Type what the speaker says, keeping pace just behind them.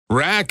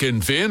Rack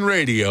and Fin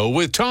Radio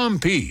with Tom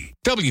P.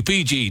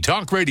 WPG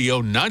Talk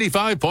Radio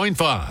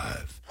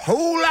 95.5.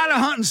 Whole lot of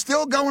hunting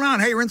still going on.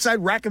 Hey, you're inside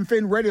Rack and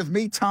Fin Radio with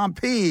me, Tom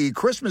P.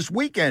 Christmas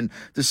weekend,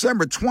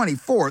 December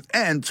 24th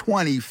and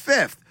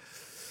 25th.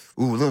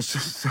 Ooh, a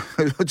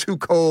little too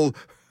cold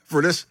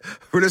for this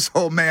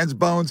old man's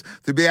bones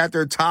to be out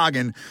there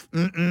togging.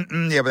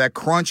 Yeah, but that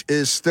crunch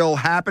is still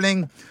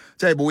happening.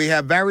 But we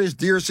have various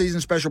deer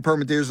season, special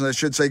permit deers, I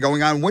should say,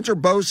 going on. Winter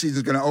bow season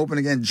is going to open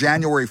again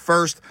January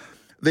 1st.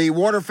 The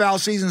waterfowl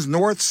seasons,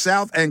 north,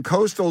 south, and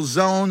coastal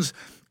zones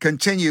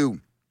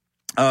continue.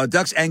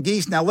 Ducks and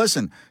geese. Now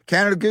listen,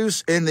 Canada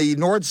goose in the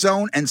north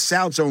zone and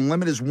south zone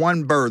limit is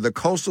one bird. The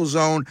coastal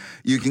zone,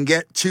 you can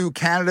get two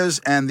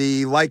Canadas, and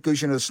the light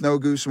goose, the snow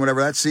goose and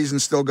whatever, that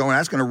season's still going.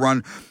 That's going to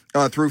run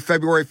through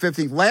February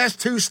 15th. Last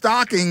two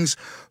stockings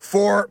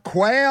for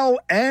quail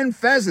and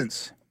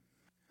pheasants.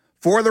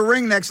 For the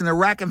ringnecks in the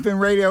Rack and Fin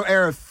Radio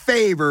era,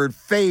 favored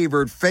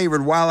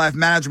wildlife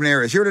management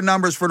areas. Here are the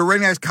numbers for the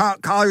ringnecks.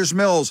 Colliers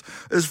Mills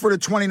is for the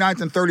 29th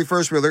and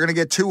 31st wheel. They're going to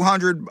get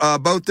 200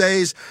 boat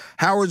days.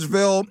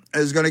 Howardsville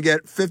is going to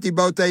get 50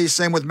 boat days.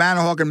 Same with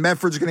Manahawk, and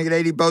Medford's going to get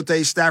 80 boat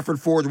days. Stafford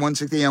Ford's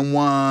 160 and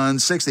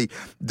 160.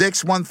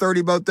 Dick's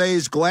 130 boat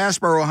days.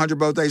 Glassboro 100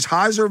 boat days.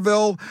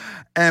 Heiserville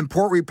and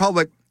Port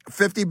Republic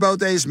 50 boat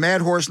days.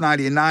 Mad Horse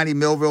 90 and 90.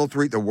 Millville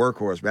 3, the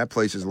workhorse. That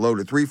place is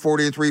loaded.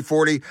 340 and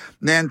 340.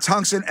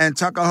 Nantuxet and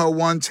Tuckahoe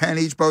 110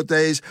 each boat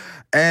days.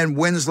 And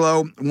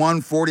Winslow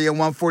 140 and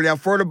 140. Now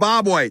for the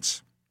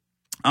bobwhites.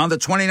 On the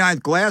 29th,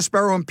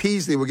 Glassboro and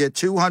Peasley will get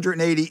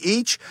 280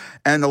 each.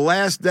 And the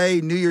last day,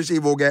 New Year's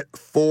Eve, will get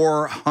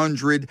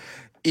 400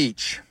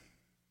 each.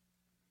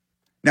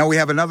 Now we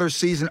have another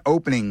season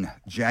opening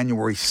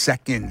January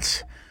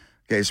 2nd.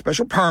 Okay,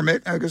 special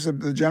permit. I guess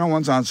the general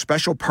one's on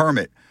special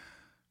permit.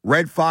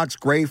 Red fox,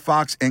 gray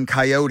fox, and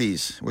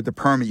coyotes. With the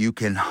permit, you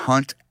can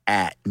hunt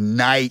at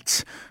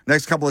night.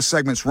 Next couple of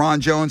segments,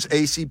 Ron Jones,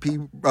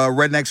 ACP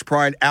Rednecks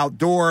Pride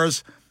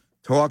Outdoors,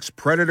 talks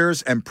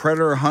predators and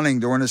predator hunting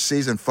during the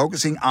season,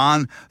 focusing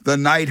on the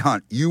night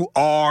hunt. You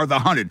are the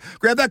hunted.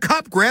 Grab that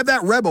cup, grab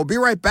that Rebel. Be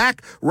right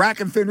back.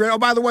 Rack and Fin Radio. Oh,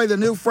 by the way, the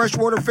new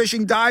Freshwater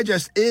Fishing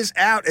Digest is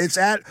out. It's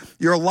at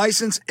your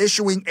license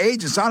issuing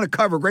agents. On the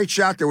cover, great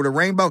shot there with a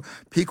rainbow.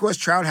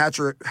 Pequest Trout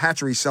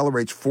Hatchery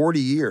celebrates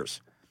 40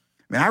 years.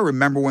 I mean, I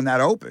remember when that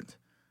opened.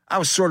 I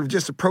was sort of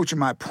just approaching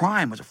my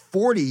prime. It was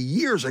 40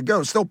 years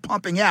ago, still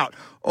pumping out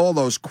all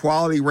those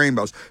quality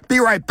rainbows. Be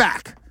right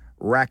back.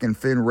 Rack and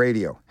Fin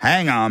Radio.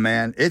 Hang on,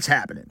 man. It's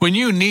happening. When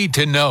you need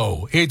to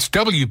know, it's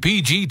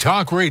WPG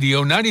Talk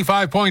Radio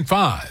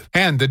 95.5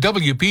 and the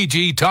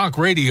WPG Talk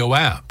Radio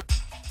app.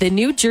 The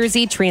New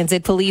Jersey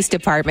Transit Police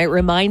Department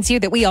reminds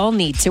you that we all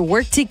need to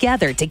work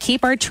together to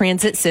keep our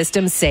transit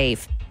system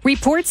safe.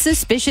 Report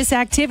suspicious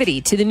activity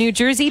to the New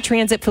Jersey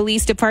Transit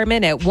Police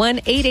Department at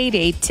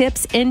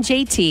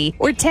 1-888-TIPS-NJT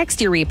or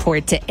text your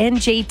report to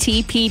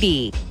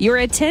NJTPD. Your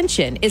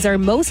attention is our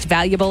most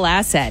valuable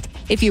asset.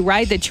 If you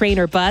ride the train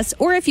or bus,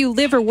 or if you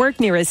live or work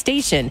near a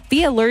station,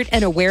 be alert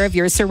and aware of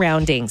your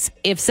surroundings.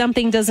 If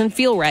something doesn't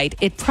feel right,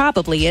 it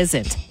probably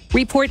isn't.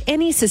 Report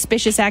any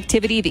suspicious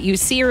activity that you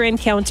see or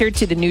encounter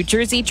to the New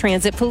Jersey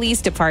Transit Police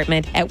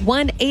Department at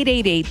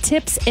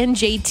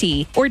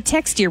 1-888-TIPS-NJT or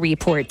text your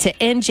report to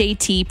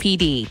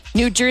NJTPD.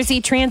 New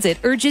Jersey Transit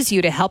urges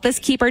you to help us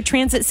keep our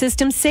transit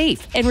system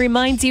safe and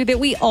reminds you that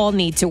we all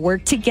need to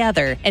work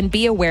together and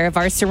be aware of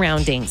our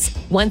surroundings.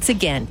 Once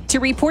again, to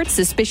report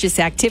suspicious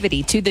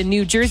activity to the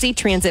New Jersey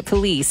Transit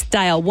Police,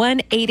 dial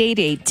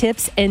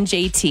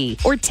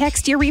 1-888-TIPS-NJT or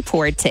text your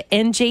report to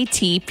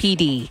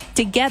NJTPD.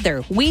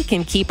 Together, we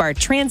can keep our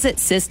transit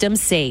system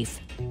safe.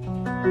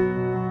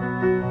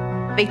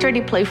 Victor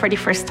deployed for the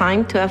first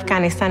time to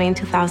Afghanistan in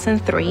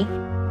 2003.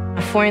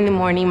 At 4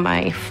 a.m,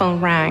 my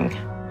phone rang.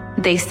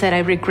 They said, "I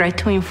regret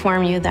to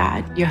inform you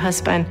that your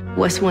husband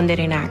was wounded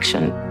in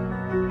action."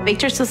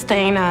 Victor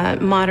sustained a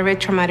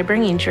moderate traumatic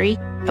brain injury.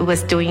 I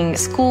was doing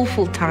school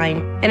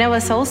full-time, and I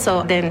was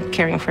also then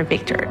caring for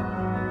Victor.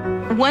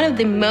 One of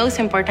the most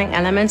important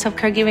elements of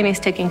caregiving is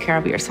taking care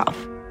of yourself.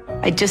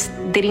 I just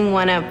didn't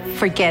want to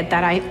forget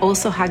that I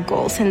also had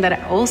goals and that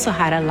I also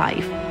had a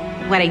life.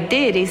 What I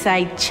did is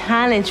I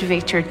challenged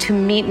Victor to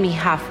meet me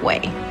halfway.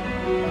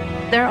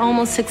 There are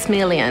almost 6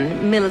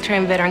 million military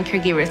and veteran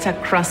caregivers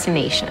across the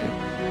nation.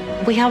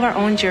 We have our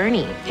own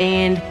journey,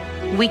 and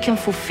we can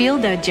fulfill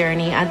that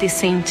journey at the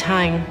same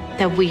time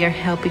that we are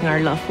helping our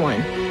loved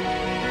one.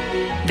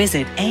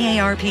 Visit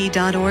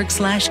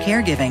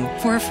aarp.org/caregiving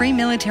for a free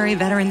military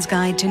veterans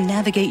guide to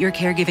navigate your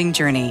caregiving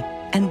journey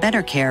and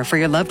better care for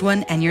your loved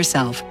one and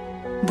yourself.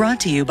 Brought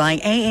to you by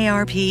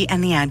AARP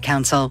and the Ad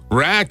Council.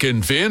 Rack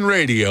and Fin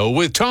Radio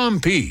with Tom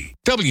P.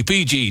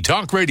 WPG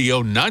Talk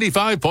Radio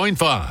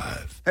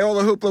 95.5. Hey, all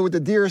the hoopla with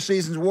the deer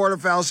seasons,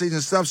 waterfowl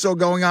season, stuff still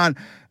going on.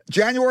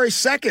 January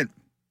 2nd,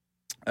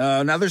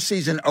 another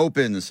season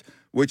opens,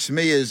 which to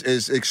me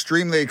is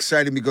extremely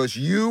exciting because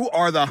you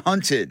are the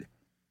hunted.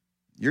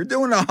 You're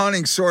doing the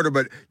hunting sort of,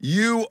 but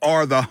you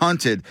are the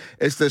hunted.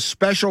 It's the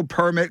special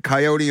permit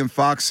coyote and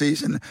fox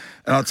season.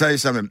 And I'll tell you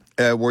something,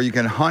 where you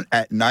can hunt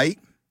at night.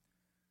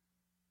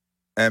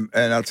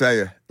 And I'll tell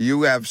you,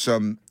 you have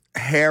some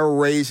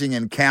hair-raising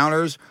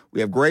encounters.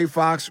 We have gray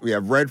fox, we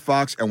have red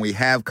fox, and we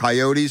have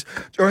coyotes.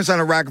 Joining us on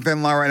the Rack and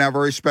Fin line right now, a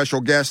very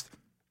special guest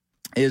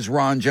is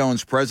Ron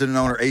Jones, president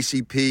and owner,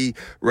 ACP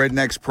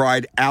Rednecks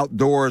Pride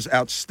Outdoors,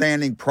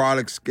 outstanding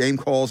products, game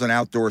calls, and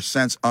outdoor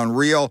sense,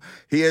 unreal.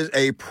 He is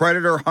a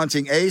predator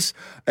hunting ace,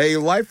 a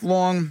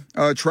lifelong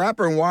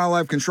trapper and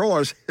wildlife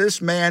controller.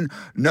 This man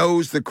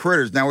knows the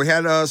critters. Now, we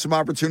had some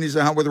opportunities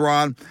to hunt with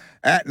Ron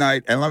at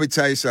night, and let me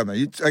tell you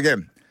something.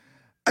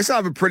 I still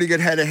have a pretty good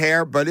head of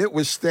hair, but it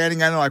was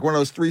standing on like one of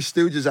those Three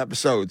Stooges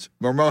episodes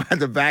where Mo had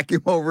the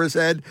vacuum over his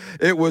head.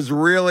 It was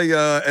really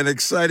an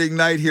exciting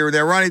night here and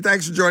there. Ronnie,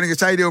 thanks for joining us.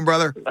 How you doing,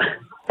 brother?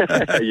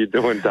 How you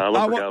doing, Tom?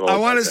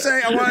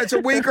 It's a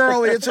week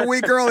early. It's a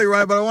week early,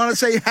 right? But I want to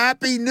say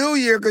Happy New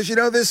Year because,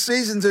 this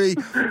season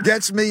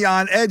gets me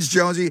on edge,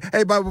 Jonesy.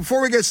 Hey, but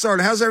before we get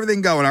started, how's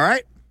everything going, all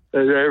right?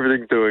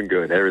 Everything's doing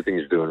good.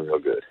 Everything's doing real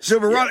good.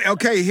 Super, Ronnie,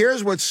 okay,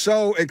 here's what's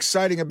so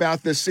exciting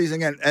about this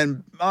season.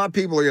 And a lot of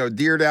people are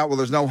deered out. Well,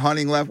 there's no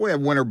hunting left. We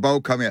have winter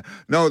bow coming in.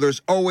 No,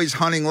 there's always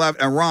hunting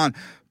left. And, Ron,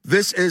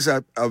 this is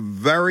a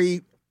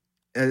very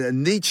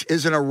niche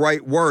isn't a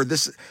right word.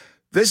 This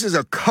is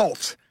a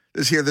cult,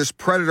 this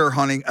predator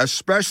hunting,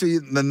 especially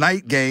the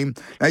night game.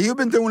 Now, you've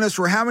been doing this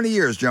for how many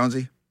years,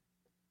 Jonesy?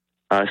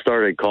 I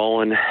started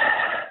calling...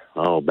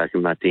 back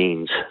in my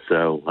teens,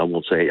 so I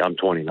won't say I'm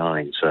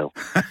 29, so.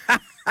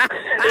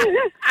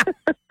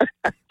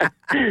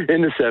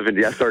 In the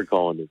 70s, I started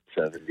calling in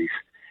the 70s.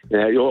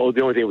 Yeah,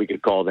 the only thing we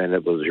could call then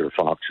was your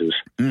foxes.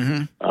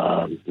 Mm-hmm.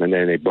 And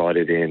then they brought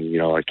it in,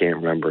 I can't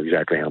remember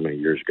exactly how many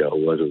years ago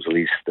it was. It was at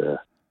least,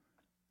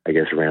 I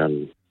guess,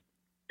 around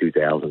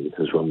 2000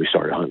 is when we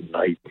started hunting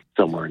night,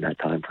 somewhere in that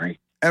time frame.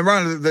 And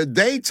Ron, the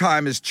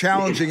daytime is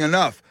challenging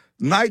enough.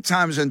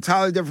 Nighttime is an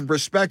entirely different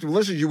perspective.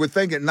 Listen, you would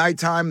think at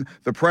nighttime,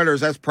 the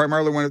predators, that's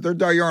primarily when they're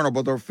diurnal,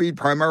 but they'll feed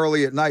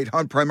primarily at night,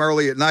 hunt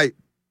primarily at night.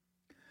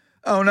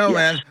 Oh, no, yes.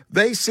 Man.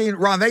 They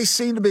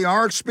seem to be,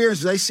 our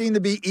experiences, they seem to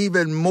be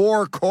even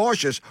more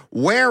cautious,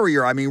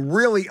 warier. I mean,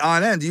 really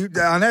on edge. Do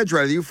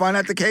you find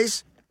that the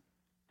case?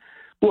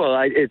 Well,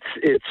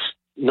 it's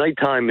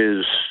nighttime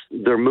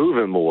they're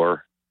moving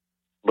more,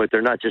 but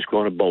they're not just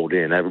going to bolt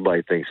in.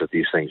 Everybody thinks that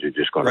these things are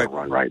just going to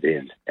run right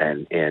in.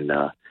 And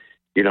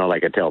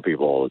like I tell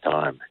people all the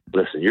time,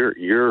 listen,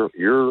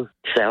 you're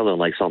sounding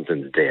like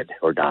something's dead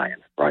or dying,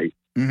 right?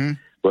 Mm-hmm.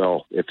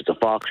 Well, if it's a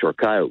fox or a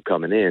coyote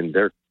coming in,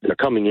 they're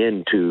coming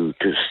in to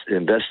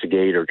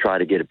investigate or try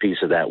to get a piece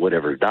of that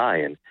whatever's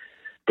dying.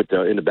 But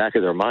in the back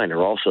of their mind,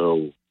 they're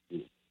also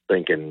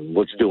thinking,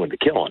 what's doing the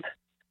killing?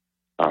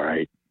 All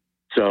right.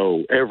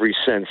 So every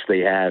sense they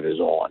have is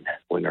on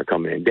when they're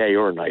coming in, day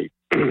or night.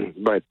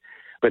 but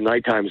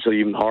nighttime is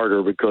even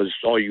harder because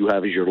all you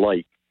have is your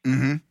light.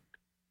 Mm-hmm.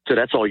 So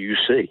that's all you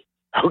see.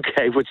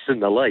 Okay, what's in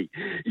the light?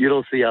 You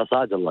don't see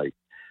outside the light.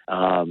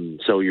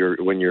 So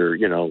when you're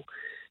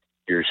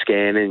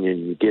scanning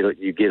and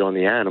you get on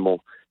the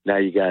animal. Now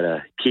you got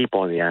to keep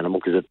on the animal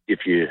because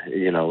if you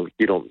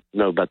don't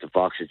know about the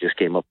fox that just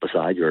came up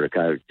beside you or the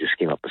coyote just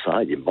came up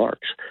beside you and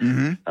barks,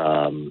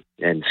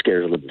 and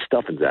scares the living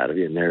stuffings out of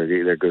you, and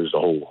there goes the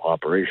whole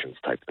operations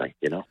type thing.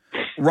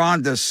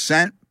 Ron, does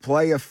scent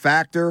play a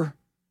factor?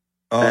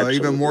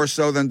 Even more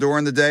so than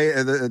during the day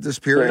at this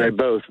period?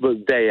 Both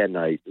day and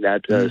night.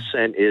 That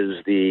scent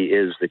is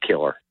the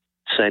killer.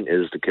 Scent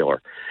is the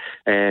killer.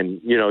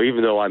 And,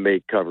 even though I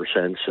make cover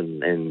scents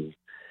and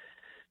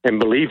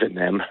believe in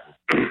them,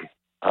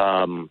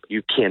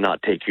 you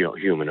cannot take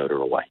human odor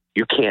away.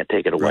 You can't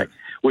take it away. Right.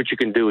 What you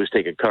can do is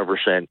take a cover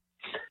scent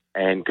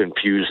and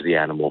confuse the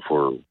animal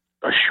for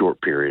a short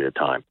period of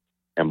time.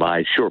 And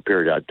by short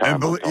period of time,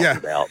 I'm talking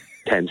about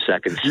 10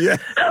 seconds. Yeah,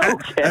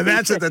 okay. And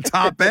that's at the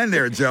top end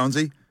there,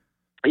 Jonesy.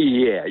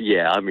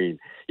 Yeah. I mean,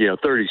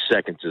 30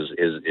 seconds is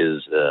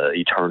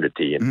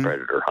eternity in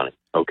predator hunting.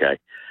 Okay,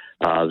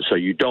 so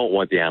you don't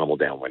want the animal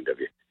downwind of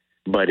you.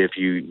 But if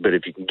you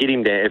can get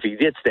him down, if he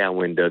gets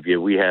downwind of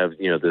you, we have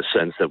the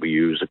sense that we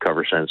use, the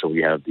cover sense, and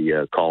we have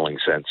the calling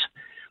sense,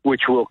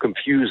 which will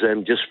confuse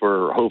them just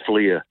for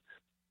hopefully a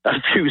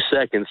few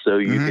seconds, so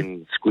you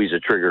can squeeze a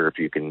trigger if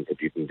you can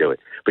do it.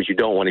 But you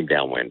don't want him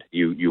downwind.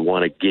 You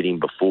want to get him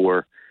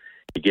before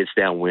he gets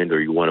downwind, or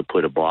you want to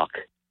put a block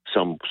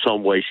some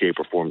way, shape,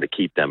 or form to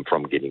keep them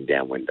from getting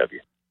downwind of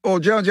you. Well,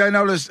 Jonesy, I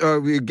noticed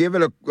we give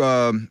it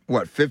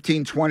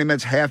 15, 20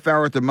 minutes, half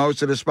hour at the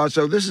most at a spot.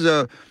 So this is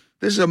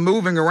a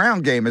moving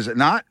around game, is it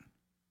not?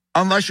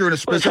 Unless you're in a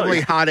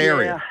specifically hot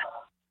area.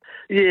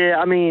 Yeah.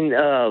 I mean,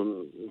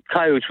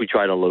 coyotes we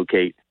try to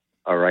locate.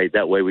 All right,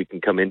 that way we can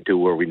come into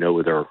where we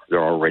know they're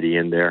already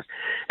in there.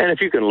 And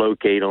if you can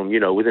locate them,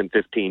 within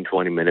 15,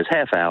 20 minutes,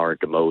 half hour at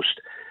the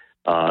most,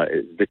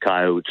 the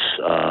coyotes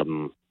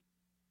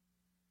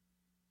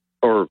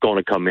are going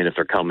to come in if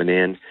they're coming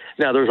in.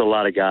 Now, there's a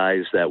lot of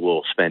guys that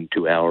will spend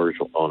 2 hours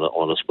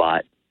on a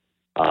spot.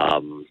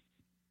 I'm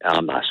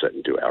not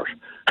sitting 2 hours.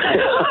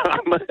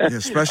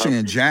 Especially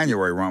in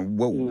January, Ron.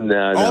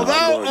 No,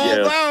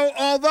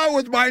 although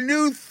with my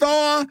new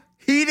thaw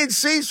heated heated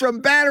seats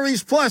from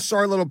Batteries Plus.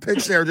 Sorry, little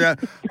pitch there, John.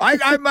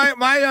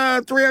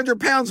 My 300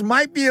 pounds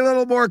might be a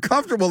little more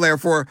comfortable there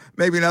for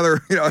maybe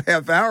another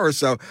half hour or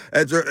so.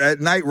 At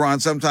night, Ron,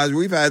 sometimes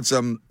we've had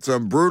some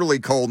brutally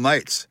cold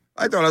nights.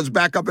 I thought I was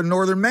back up in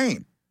northern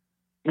Maine.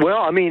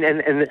 Well, I mean,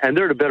 and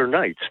they're the better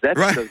nights. That's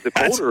right. The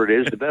colder it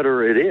is, the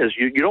better it is.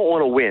 You don't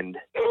want a wind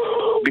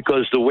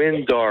because the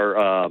wind's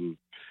going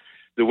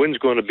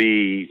to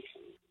be,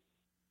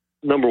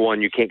 number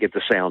one, you can't get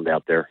the sound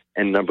out there,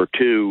 and number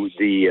two,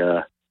 they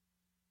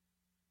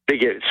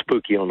get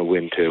spooky on the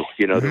wind too.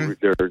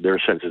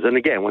 Their senses, and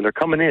again, when they're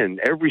coming in,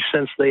 every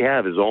sense they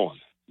have is on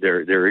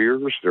their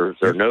ears,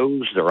 their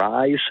nose, their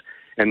eyes,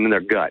 and then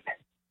their gut.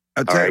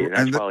 All right,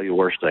 that's probably the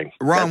worst thing.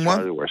 Ron,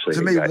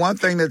 one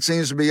thing that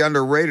seems to be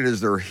underrated is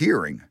their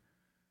hearing.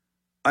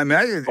 I mean,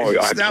 it's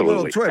that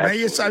little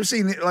twist. I've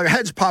seen like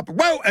heads pop,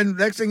 whoa, and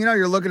next thing you know,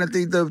 you're looking at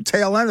the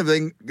tail end of the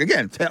thing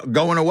again,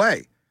 going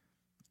away,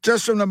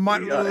 just from the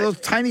little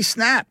tiny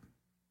snap.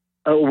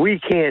 We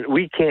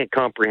can't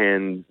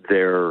comprehend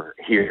their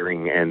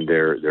hearing and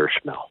their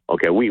smell.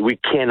 Okay, we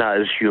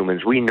cannot as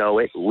humans. We know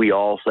it. We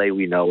all say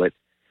we know it,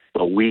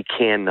 but we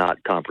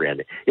cannot comprehend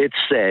it. It's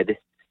said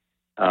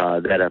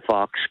that a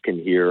fox can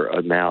hear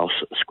a mouse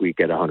squeak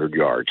at 100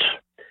 yards,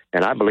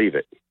 and I believe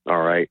it.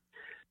 All right.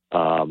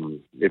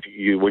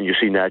 When you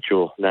see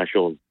National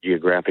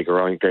Geographic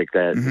or anything like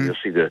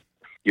that,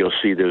 you'll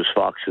see those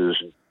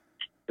foxes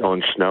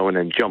on snow and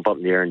then jump up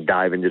in the air and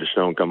dive into the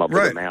snow and come up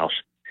with a mouse.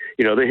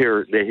 They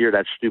hear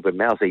that stupid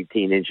mouse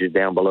 18 inches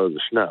down below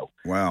the snow.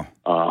 Wow.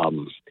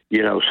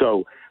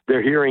 So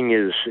their hearing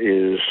is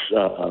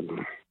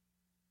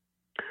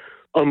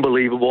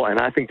unbelievable, and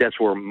I think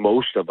that's where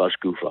most of us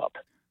goof up.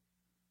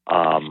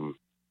 I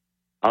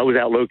was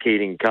out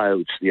locating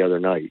coyotes the other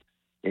night,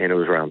 and it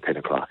was around 10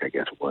 o'clock, I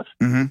guess it was.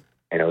 Mm-hmm.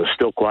 And it was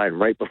still quiet. And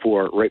right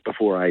before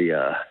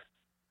I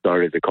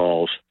started the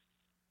calls,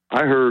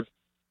 I heard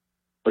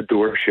a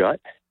door shut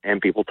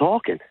and people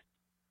talking.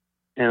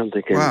 And I'm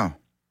thinking, wow,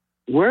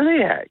 where are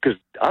they at? Because,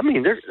 I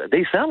mean,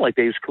 they sound like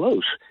they was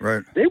close.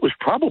 Right. They was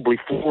probably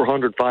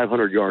 400,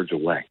 500 yards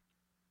away.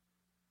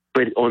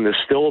 But on the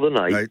still of the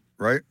night,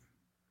 right.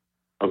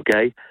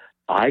 Okay,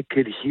 I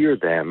could hear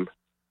them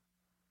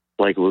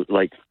like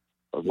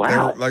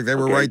wow, they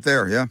were right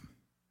there. Yeah.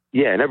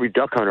 Yeah, and every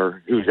duck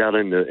hunter who's out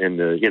out in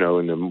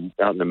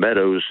the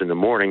meadows in the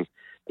morning,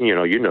 you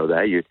know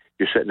that you're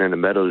sitting in the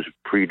meadows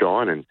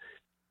pre-dawn, and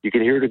you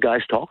can hear the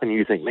guys talking. And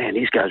you think, man,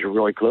 these guys are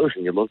really close,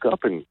 and you look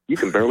up and you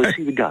can barely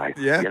see the guy.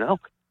 Yeah.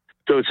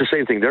 So it's the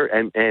same thing there,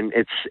 and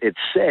it's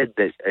said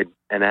that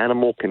an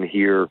animal can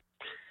hear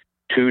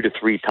 2 to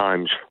 3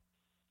 times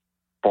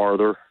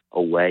farther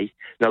away.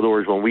 In other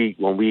words, when we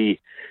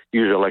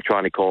use an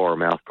electronic call or a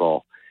mouth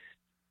call,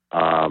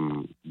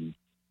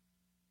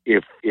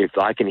 if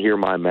I can hear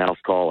my mouth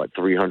call at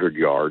 300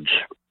 yards,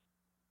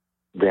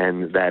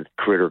 then that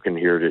critter can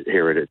hear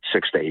it at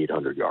 600 to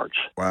 800 yards.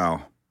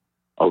 Wow.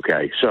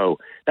 Okay, so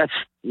that's,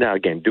 now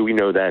again, do we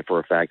know that for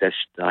a fact?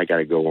 I got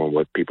to go on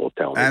what people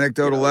tell me.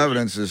 Anecdotal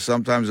evidence is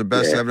sometimes the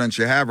best evidence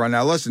you have right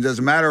now. Listen, as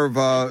a matter of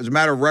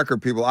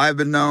record, people, I've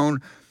been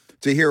known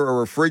to hear a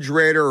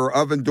refrigerator or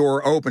oven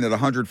door open at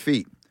 100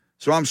 feet.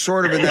 So I'm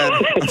sort of in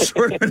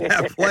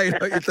that play,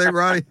 don't you think,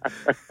 Ronnie?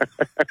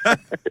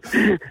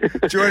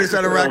 Joining us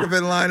on the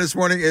Rack-A-Fin line this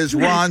morning is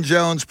Ron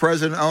Jones,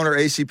 president and owner,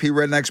 ACP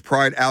Rednecks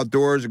Pride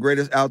Outdoors, the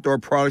greatest outdoor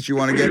products you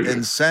want to get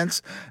in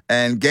scents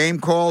and game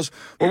calls.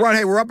 Well, Ron,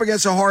 hey, we're up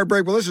against a hard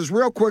break. Well, this is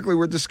real quickly.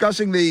 We're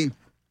discussing the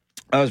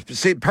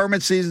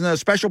permit season, a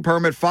special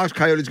permit. Fox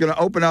Coyote is going to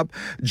open up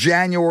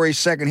January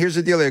 2nd. Here's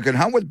the deal. You can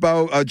hunt with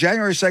bow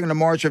January 2nd to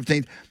March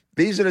 15th.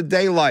 These are the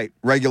daylight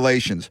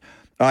regulations.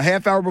 A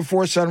half hour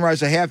before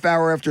sunrise, a half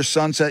hour after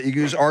sunset, you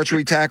use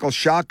archery tackle,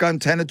 shotgun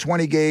 10 to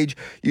 20 gauge,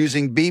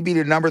 using BB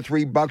to number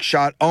 3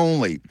 buckshot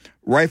only.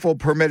 Rifle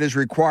permit is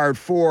required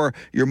for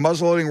your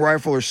muzzleloading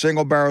rifle or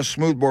single barrel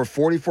smoothbore,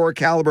 44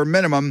 caliber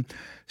minimum.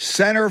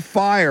 Center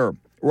fire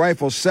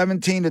rifle,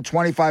 17 to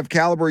 25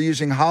 caliber,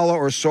 using hollow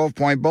or soft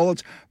point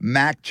bullets.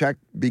 Mac check,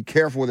 be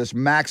careful with this,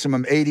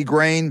 maximum 80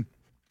 grain.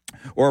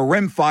 Or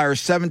rim fire,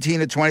 17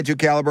 to 22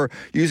 caliber,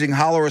 using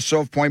hollow or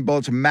soft point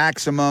bullets,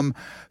 maximum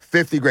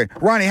 50 grain.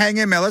 Ronnie, hang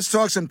in, man. Let's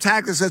talk some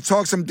tactics. Let's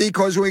talk some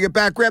decoys when we get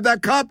back. Grab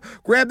that cup.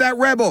 Grab that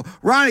Rebel.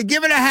 Ronnie,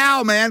 give it a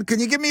howl, man. Can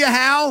you give me a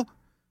howl?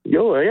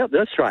 Yep,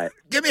 let's try it.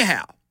 Give me a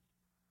howl.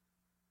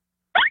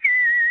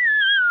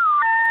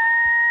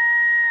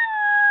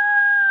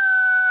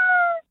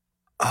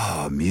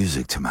 Oh,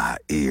 music to my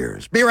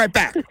ears. Be right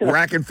back.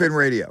 Rack-A-Fin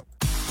Radio.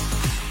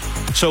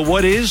 So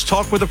what is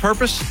Talk with a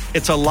Purpose?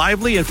 It's a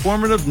lively,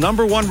 informative,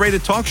 #1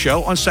 rated talk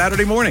show on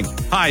Saturday morning.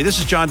 Hi, this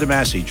is John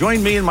DeMasi.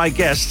 Join me and my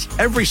guests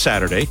every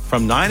Saturday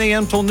from 9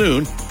 a.m. till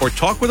noon for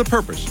Talk with a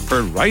Purpose,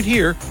 heard right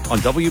here on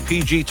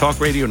WPG Talk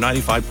Radio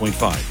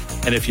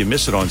 95.5. And if you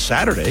miss it on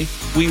Saturday,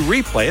 we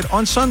replay it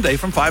on Sunday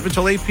from 5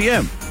 until 8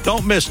 p.m.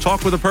 Don't miss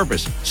Talk with a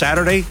Purpose,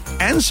 Saturday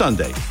and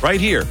Sunday,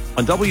 right here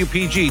on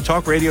WPG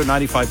Talk Radio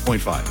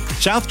 95.5,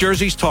 South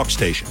Jersey's talk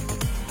station.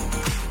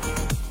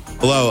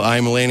 Hello,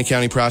 I'm Atlantic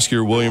County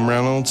Prosecutor William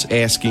Reynolds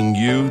asking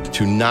you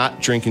to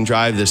not drink and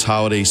drive this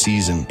holiday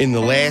season. In the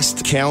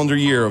last calendar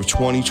year of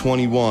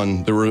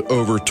 2021, there were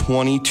over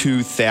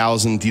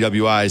 22,000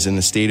 DWIs in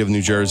the state of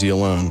New Jersey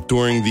alone.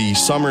 During the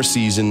summer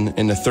season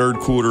in the third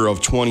quarter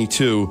of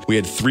 22, we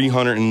had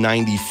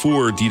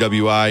 394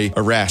 DWI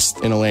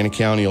arrests in Atlantic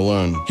County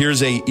alone.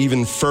 Here's a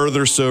even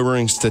further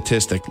sobering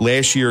statistic.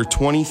 Last year,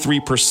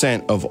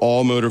 23% of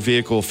all motor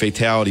vehicle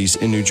fatalities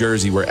in New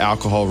Jersey were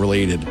alcohol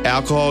related.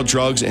 Alcohol,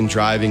 drugs, and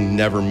driving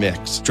never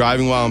mix.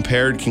 Driving while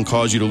impaired can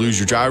cause you to lose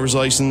your driver's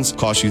license,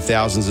 cost you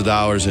thousands of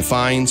dollars in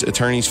fines,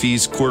 attorney's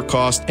fees, court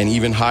costs, and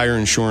even higher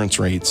insurance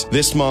rates.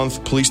 This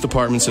month, police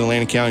departments in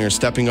Atlantic County are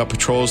stepping up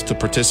patrols to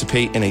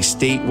participate in a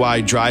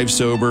statewide drive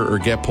sober or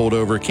get pulled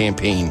over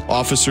campaign.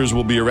 Officers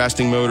will be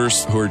arresting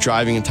motorists who are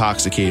driving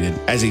intoxicated.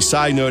 As a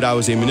side note, I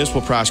was a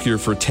municipal prosecutor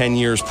for 10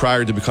 years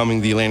prior to becoming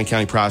the Atlantic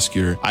County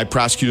prosecutor. I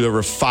prosecuted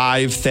over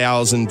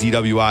 5,000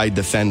 DWI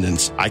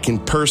defendants. I can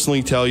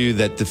personally tell you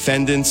that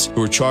defendants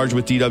who are charged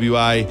with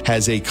DWI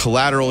has a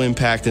collateral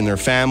impact in their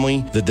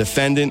family, the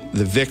defendant,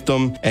 the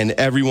victim, and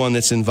everyone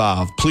that's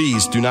involved.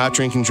 Please do not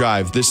drink and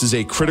drive. This is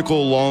a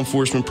critical law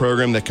enforcement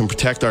program that can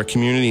protect our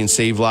community and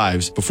save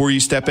lives. Before you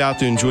step out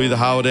to enjoy the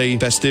holiday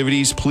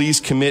festivities,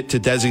 please commit to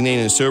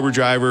designating a sober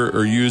driver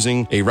or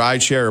using a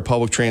rideshare or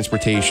public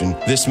transportation.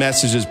 This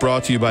message is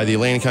brought to you by the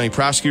Atlantic County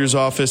Prosecutor's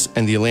Office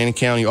and the Atlantic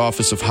County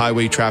Office of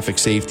Highway Traffic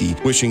Safety,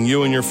 wishing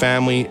you and your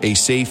family a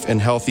safe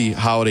and healthy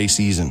holiday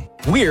season.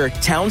 We're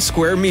Town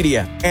Square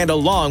Media, and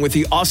along with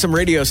the awesome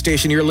radio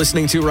station you're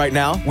listening to right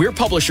now, we're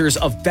publishers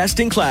of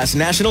best-in-class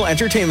national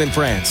entertainment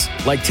brands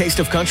like Taste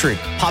of Country,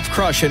 Pop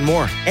Crush, and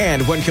more.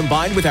 And when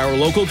combined with our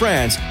local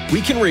brands, we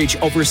can reach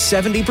over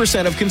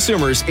 70% of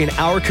consumers in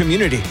our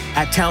community.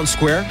 At Town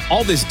Square,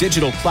 all this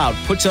digital clout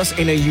puts us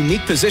in a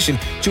unique position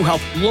to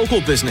help local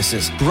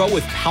businesses grow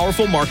with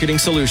powerful marketing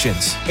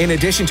solutions. In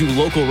addition to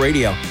local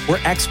radio, we're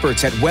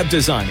experts at web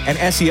design and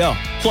SEO,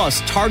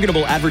 plus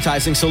targetable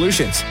advertising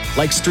solutions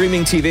like streaming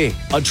TV,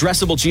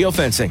 addressable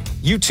geofencing,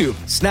 YouTube,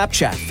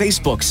 Snapchat,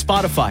 Facebook,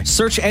 Spotify,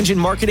 search engine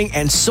marketing,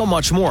 and so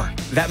much more.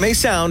 That may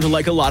sound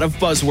like a lot of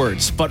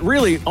buzzwords, but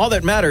really all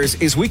that matters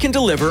is we can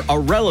deliver a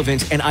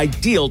relevant and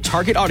ideal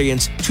target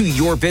audience to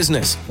your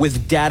business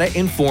with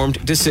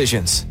data-informed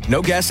decisions.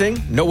 No guessing,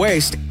 no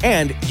waste,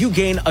 and you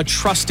gain a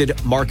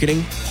trusted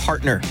marketing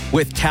partner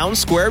with Town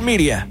Square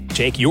Media.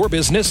 Take your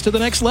business to the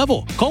next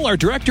level. Call our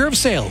Director of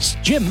Sales,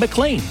 Jim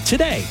McLean,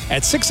 today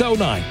at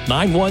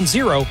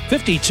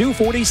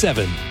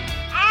 609-910-5247.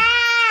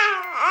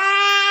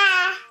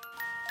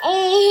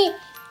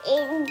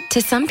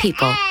 To some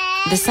people,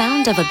 the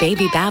sound of a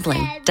baby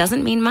babbling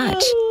doesn't mean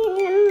much.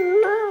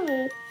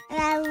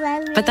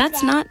 But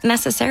that's not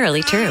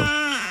necessarily true.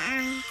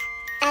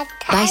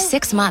 By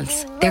 6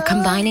 months, they're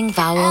combining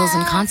vowels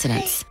and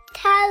consonants.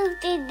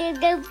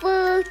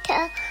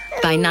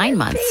 By 9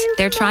 months,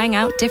 they're trying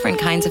out different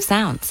kinds of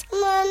sounds.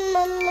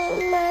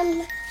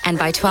 And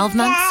by 12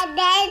 months,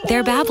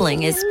 their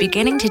babbling is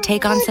beginning to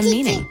take on some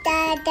meaning.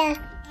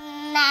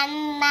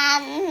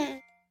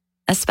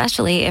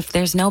 Especially if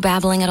there's no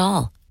babbling at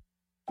all.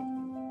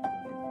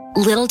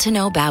 Little to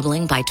no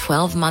babbling by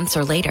 12 months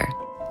or later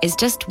is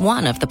just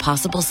one of the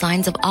possible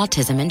signs of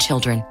autism in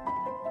children.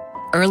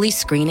 Early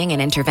screening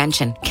and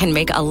intervention can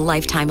make a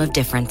lifetime of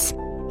difference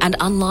and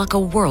unlock a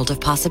world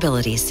of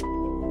possibilities.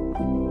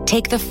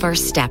 Take the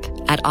first step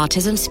at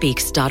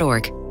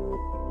autismspeaks.org.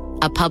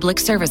 A public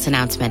service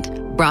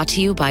announcement brought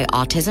to you by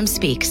Autism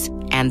Speaks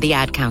and the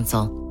Ad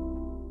Council.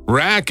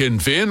 Rack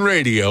and Fin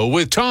Radio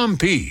with Tom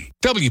P.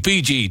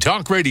 WPG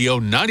Talk Radio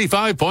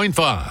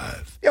 95.5.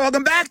 Yeah,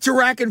 welcome back to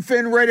Rack and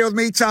Fin Radio with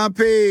me, Tom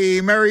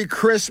P. Merry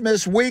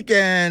Christmas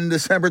weekend,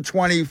 December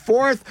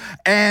 24th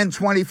and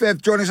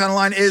 25th. Joining us on the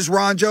line is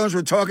Ron Jones.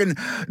 We're talking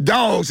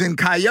dogs and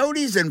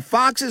coyotes and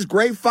foxes,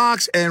 gray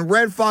fox and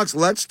red fox.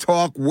 Let's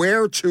talk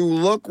where to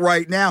look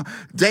right now.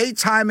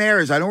 Daytime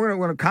areas. I know we're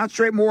going to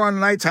concentrate more on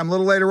the nighttime a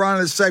little later on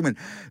in this segment.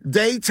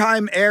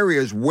 Daytime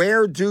areas.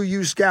 Where do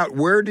you scout?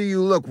 Where do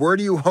you look? Where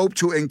do you hope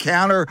to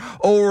encounter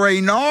old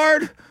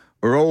Reynard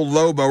or old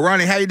Lobo?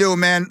 Ronnie, how you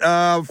doing, man?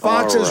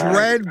 Foxes,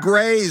 right.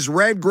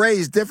 red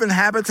grays, different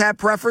habitat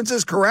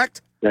preferences,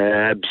 correct?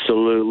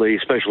 Absolutely,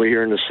 especially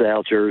here in the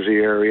South Jersey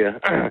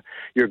area.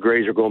 Your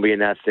grays are going to be in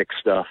that thick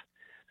stuff,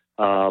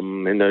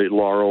 in the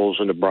laurels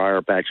and the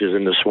briar patches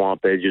and the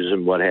swamp edges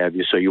and what have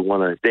you. So you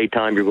want to,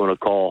 daytime, you're going to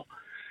call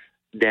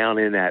down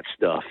in that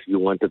stuff. You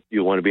want to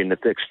be in the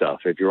thick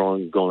stuff. If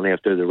you're going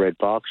after the red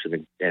fox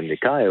and the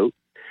coyote,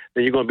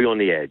 then you're going to be on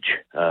the edge.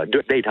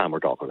 Daytime we're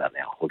talking about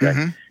now. Okay,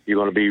 mm-hmm.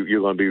 You're going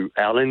to be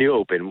out in the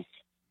open,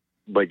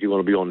 but you're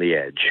going to be on the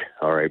edge.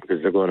 All right,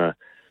 because they're going to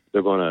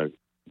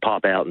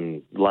pop out,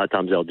 and a lot of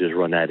times they'll just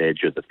run that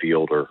edge of the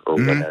field or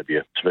mm-hmm. what have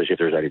you, especially if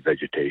there's any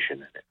vegetation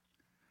in it.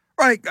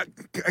 Right,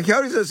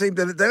 coyotes are the same.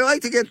 They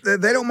like to get.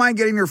 They don't mind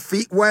getting their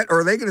feet wet, or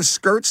are they going to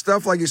skirt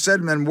stuff like you said,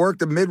 and then work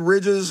the mid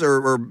ridges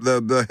or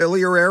the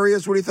hillier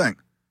areas? What do you think?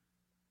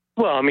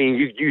 Well, I mean,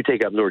 you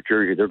take up North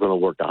Jersey, they're going to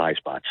work the high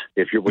spots.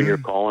 When you're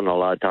calling, a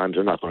lot of times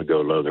they're not going to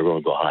go low. They're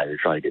going to go high. They're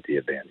trying to get the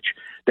advantage.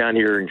 Down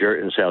here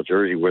in South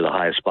Jersey, where the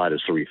highest spot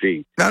is 3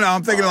 feet. No,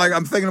 I'm thinking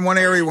of one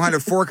area behind a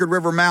Forked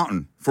River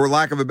Mountain, for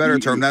lack of a better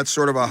term. That's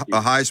sort of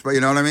a high spot.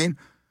 You know what I mean?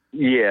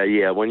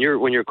 Yeah. When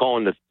you're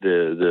calling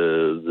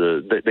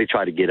they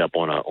try to get up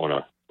on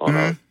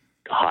a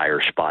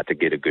higher spot to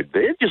get a good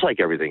bid, just like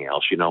everything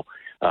else.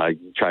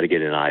 Try to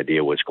get an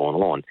idea what's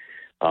going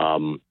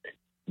on.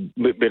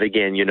 But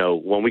again,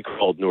 when we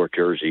called North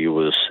Jersey, it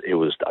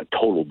was a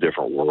total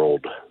different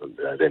world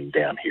than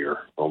down here.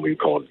 When we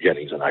called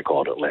Jennings, and I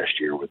called it last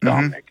year with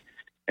Dominic,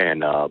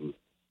 and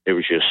it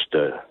was just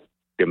the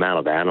amount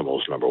of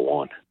animals. Number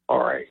one, all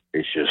right,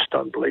 it's just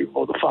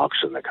unbelievable. The fox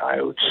and the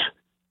coyotes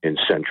in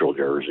Central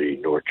Jersey,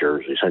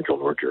 Central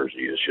North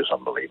Jersey is just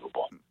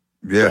unbelievable.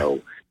 Yeah.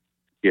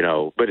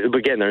 So, but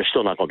again, they're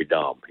still not going to be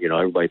dumb.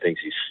 Everybody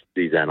thinks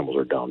these animals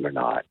are dumb. They're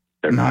not.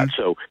 They're not.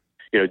 So,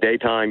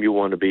 daytime you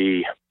want to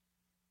be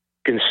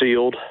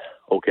concealed,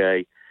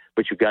 okay,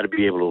 but you got to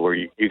be able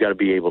to you got to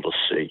be able to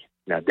see.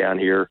 Now down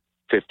here,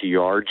 50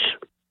 yards.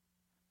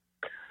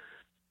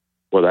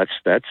 Well,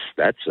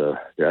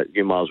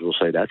 you might as well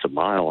say that's a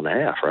mile and a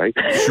half, right?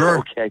 Sure.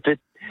 Okay,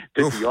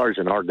 50 yards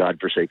in our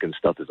godforsaken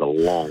stuff is a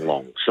long,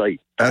 long sight.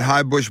 That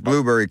high bush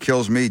blueberry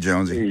kills me,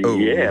 Jonesy. Oh.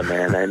 Yeah,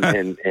 man, and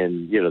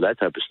that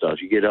type of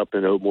stuff. You get up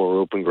in more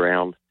open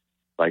ground,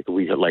 like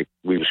we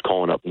was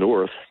calling up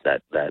north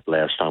that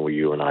last time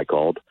you and I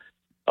called.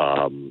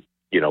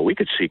 We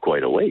could see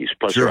quite a ways.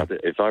 Plus, sure.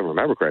 If I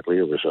remember correctly,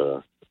 there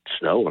was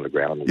snow on the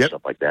ground and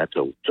stuff like that.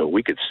 So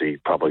we could see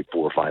probably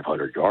 400 or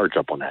 500 yards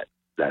up on that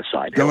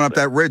side. Going up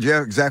that ridge,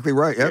 yeah, exactly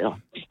right. Yep.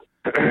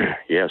 Yeah.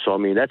 Yeah. So I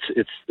mean, that's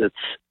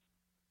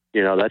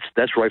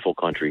rifle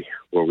country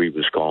where we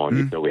was calling.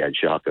 Even though we had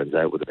shotguns,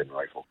 that would have been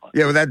rifle country.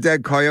 Yeah, with that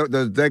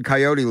those dead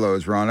coyote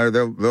loads, Ron,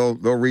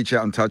 they'll reach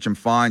out and touch them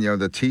fine.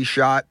 The tee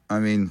shot. I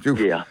mean,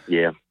 yeah.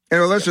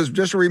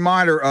 Just a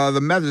reminder,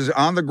 the method is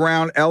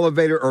on-the-ground,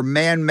 elevator, or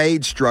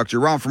man-made structure.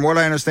 Ron, from what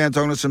I understand,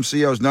 talking to some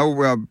CEOs, no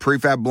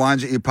prefab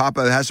blinds that you pop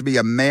out. It has to be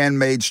a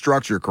man-made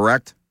structure,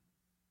 correct?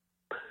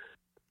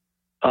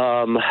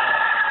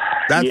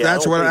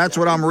 That's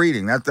what I'm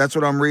reading. That's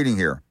what I'm reading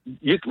here.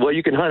 You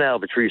can hunt out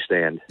of a tree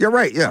stand. You're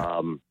right.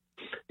 Yeah.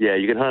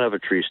 You can hunt out of a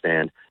tree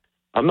stand.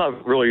 I'm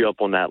not really up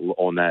on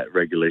that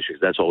regulation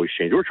because that's always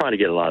changed. We're trying to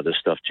get a lot of this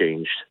stuff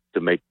changed to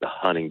make the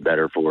hunting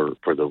better for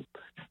the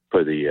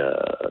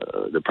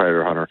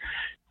predator hunter.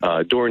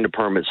 During the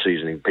permit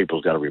seasoning,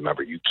 people's got to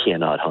remember you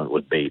cannot hunt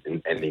with bait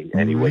in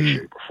any way,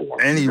 shape, or form.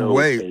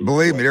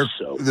 Believe me,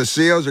 the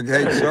CEOs are.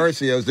 Hey, sorry,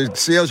 CEOs. The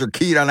CEOs are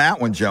keyed on that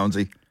one,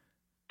 Jonesy.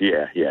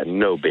 Yeah,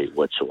 no bait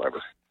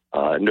whatsoever.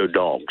 No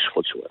dogs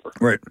whatsoever.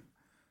 Right.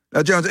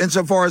 Now, Jones,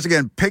 insofar as,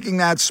 again, picking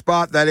that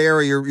spot, that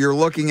area you're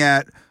looking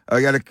at,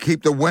 you got to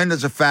keep the wind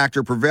as a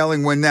factor,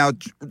 prevailing wind. Now,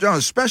 Jones,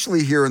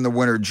 especially here in the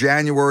winter,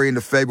 January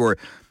into February,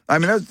 I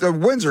mean, the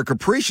winds are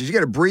capricious. You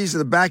get a breeze to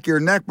the back of your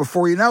neck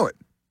before you know it.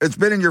 It's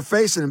been in your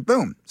face and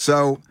boom.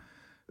 So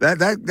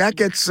that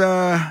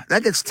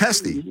gets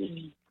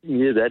testy.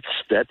 Yeah, that's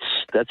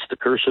the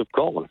curse of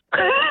calling.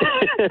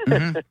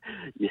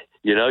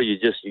 You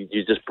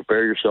just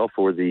prepare yourself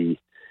for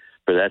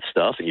that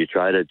stuff, and you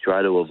try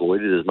to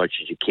avoid it as much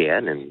as you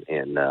can,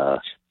 and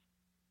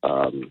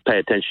pay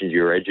attention to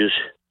your edges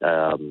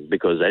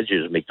because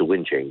edges make the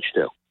wind change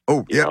too.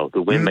 Oh, yeah.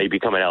 The wind may be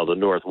coming out of the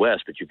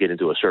northwest, but you get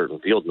into a certain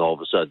field, and all of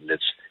a sudden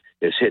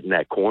it's hitting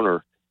that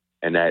corner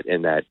and that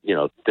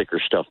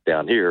thicker stuff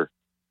down here,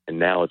 and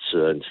now it's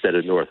instead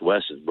of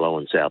northwest, it's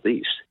blowing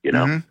southeast.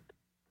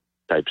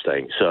 Type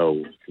thing.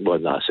 So,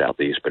 not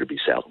southeast, but it'd be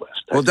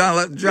southwest. Well, John,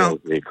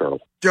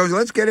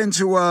 let's get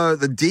into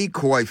the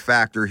decoy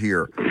factor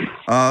here.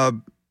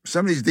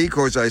 Some of these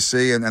decoys I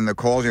see and the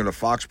calls, the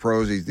Fox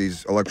Pros,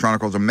 these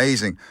electronic calls,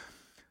 amazing.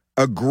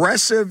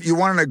 Aggressive, you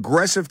want an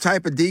aggressive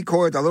type of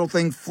decoy, that little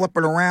thing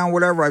flipping around,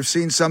 whatever. I've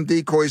seen some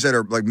decoys that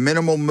are like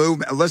minimal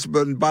movement.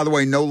 But by the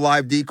way, no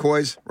live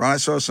decoys. Ron, I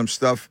saw some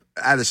stuff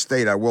out of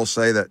state. I will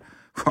say that,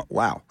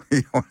 wow,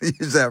 you want to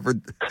use that for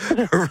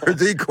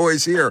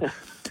decoys here.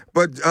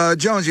 But,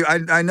 Jones,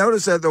 I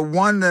noticed that the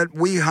one that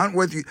we hunt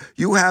with,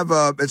 you have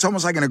it's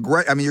almost like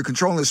you're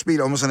controlling the speed,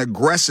 almost an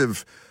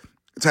aggressive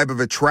type of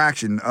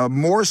attraction.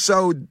 More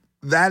so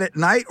that at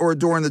night or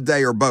during the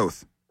day or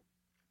both?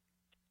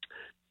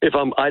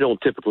 I don't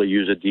typically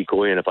use a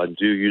decoy, and if I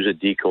do use a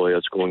decoy,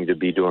 it's going to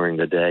be during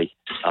the day.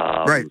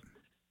 Right.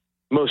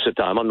 Most of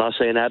the time, I'm not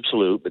saying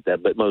absolute, but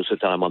most of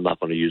the time I'm not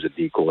going to use a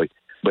decoy.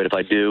 But if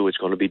I do, it's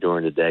going to be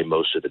during the day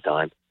most of the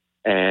time.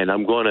 And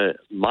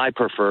my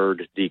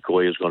preferred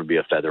decoy is going to be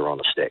a feather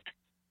on a stick.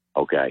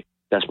 Okay.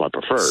 That's my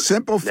preferred.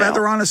 Simple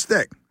feather on a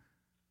stick.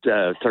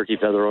 Turkey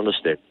feather on a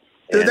stick.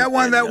 Dude, that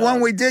one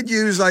we did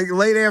use like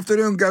late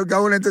afternoon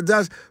going into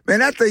dusk. Man,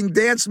 that thing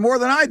danced more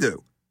than I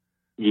do.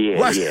 Yeah,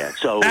 what? Yeah.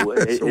 So,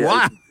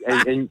 wow.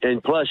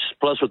 and plus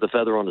with the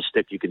feather on the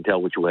stick, you can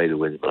tell which way the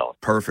wind's blowing.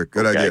 Perfect.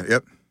 Good idea.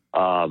 Yep.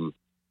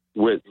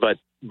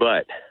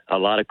 But a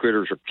lot of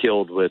critters are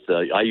killed with.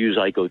 I use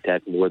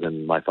Icotech more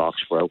than my Fox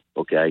Pro.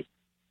 Okay,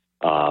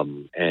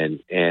 And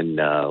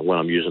when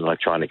I'm using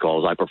electronic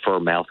calls, I prefer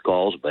mouth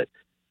calls, but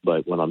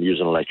when I'm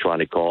using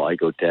electronic call,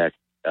 IcoTech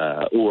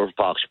or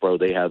Fox Pro,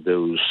 they have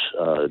those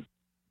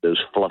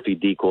fluffy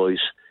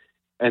decoys,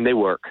 and they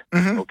work.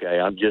 Mm-hmm. Okay,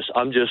 I'm just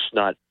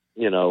not,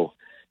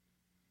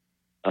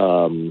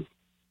 I'm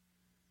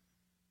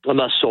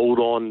not sold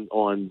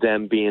on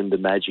them being the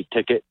magic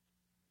ticket,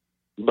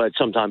 but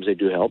sometimes they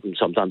do help and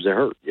sometimes they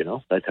hurt,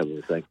 that type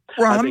of thing.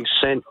 Ron,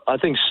 I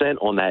think scent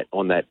on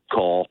that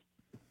call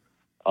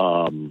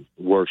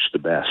works the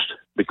best,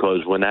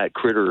 because when that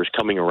critter is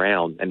coming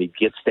around and he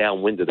gets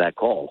downwind of that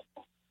call,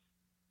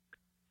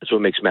 that's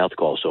what makes mouth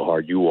calls so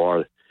hard. You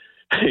are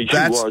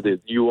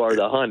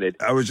the hunted.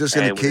 I was just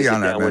going to key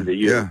on that, man.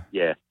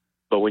 Yeah.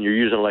 But when you're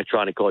using an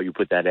electronic call, you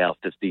put that out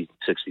 50,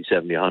 60,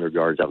 70, 100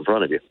 yards out in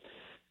front of you.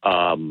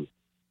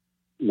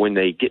 When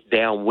they get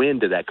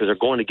downwind of that, because they're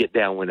going to get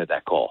downwind of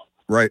that call.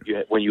 Right.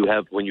 When you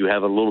have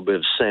a little bit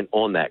of scent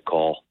on that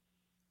call,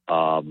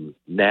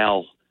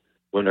 now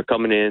when they're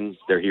coming in,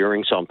 they're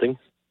hearing something.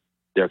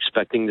 They're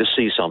expecting to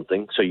see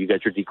something. So you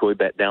got your decoy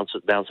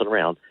bouncing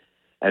around.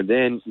 And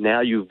then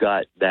now you've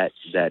got that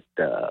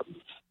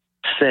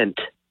scent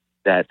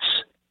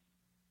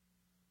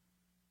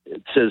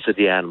it says to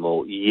the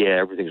animal, yeah,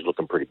 everything's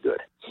looking pretty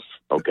good.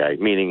 Okay,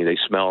 meaning they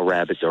smell a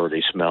rabbit or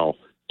they smell,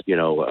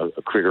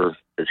 a critter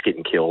that's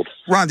getting killed.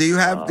 Ron, do you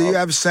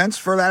have scents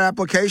for that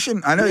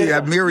application? I know you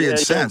have myriad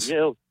scents.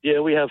 Yeah,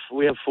 we have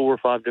 4 or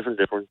 5 different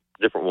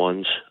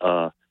ones.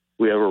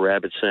 We have a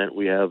rabbit scent.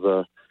 We have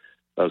a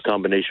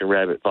combination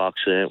rabbit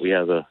fox scent. We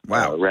have a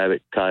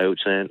rabbit coyote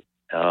scent.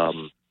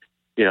 Coyote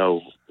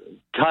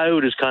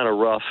is kind of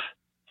rough,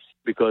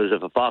 because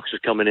if a fox is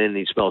coming in and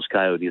he smells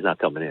coyote, he's not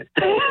coming in.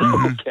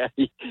 Mm-hmm.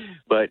 Okay.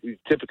 But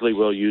typically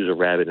we'll use a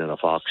rabbit and a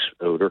fox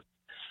odor.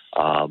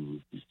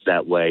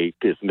 That way,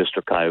 if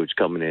Mr. Coyote's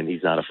coming in,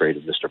 he's not afraid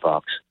of Mr.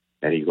 Fox,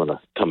 and he's going to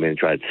come in and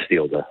try to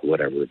steal the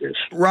whatever it is.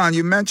 Ron,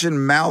 you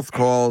mentioned mouth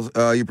calls.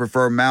 You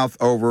prefer mouth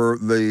over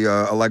the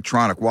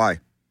electronic. Why?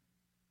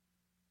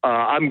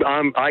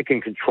 I can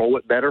control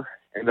it better.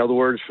 In other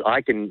words,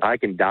 I can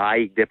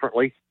die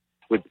differently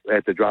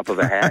at the drop of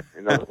a hat.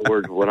 In other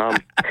words, when I'm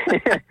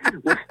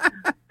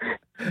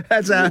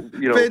that's a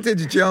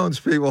vintage Jones,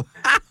 people.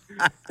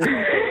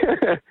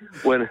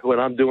 when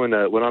I'm doing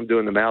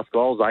the mouth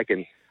calls, I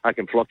can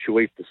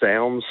fluctuate the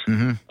sounds.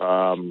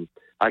 Mm-hmm.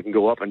 I can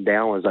go up and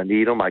down as I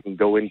need them. I can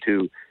go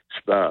into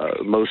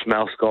most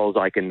mouth calls.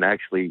 I can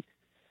actually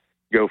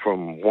go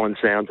from one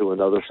sound to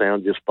another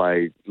sound just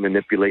by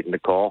manipulating the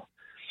call.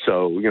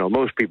 So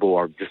most people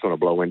are just going to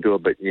blow into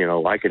it, but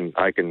I can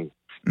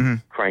mm-hmm.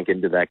 crank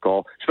into that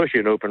call, especially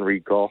an open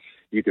read call.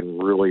 You can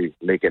really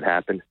make it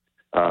happen.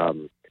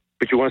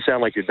 But you want to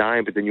sound like you're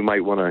dying, but then you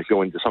might want to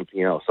go into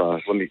something else.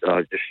 Let me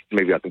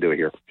maybe I can do it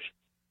here.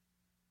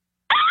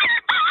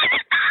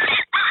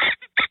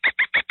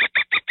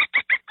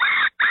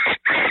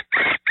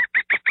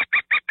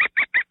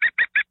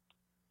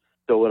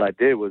 So what I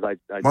did was I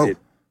did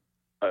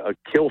a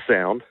kill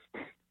sound.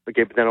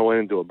 Okay, but then I went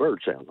into a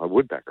bird sound, a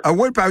woodpecker. I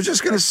was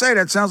just going to say,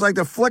 that sounds like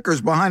the flickers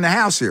behind the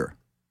house here.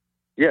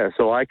 Yeah,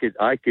 so I could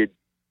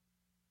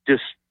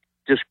just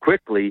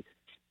quickly,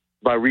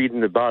 by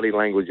reading the body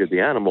language of the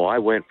animal, I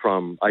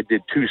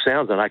did 2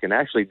 sounds, and I can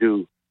actually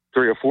do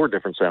 3 or 4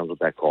 different sounds with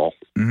that call.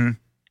 Mm-hmm.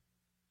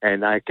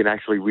 And I can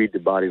actually read the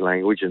body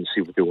language and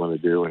see what they want to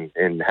do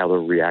and how they're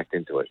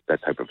reacting to it,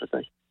 that type of a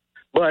thing.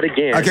 But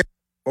again... Okay.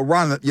 Well,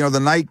 Ron,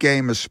 the night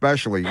game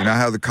especially,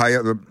 how the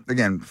coyote,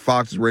 again,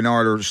 foxes,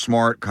 Renard are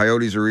smart,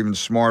 coyotes are even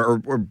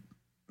smart, or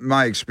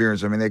my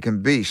experience, they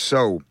can be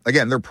so,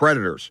 again, they're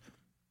predators.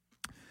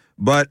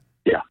 But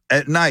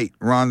at night,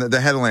 Ron, the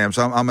headlamps,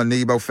 I'm a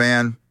Nebo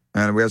fan,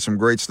 and we had some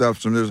great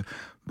stuff.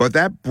 But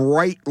that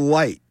bright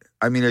light,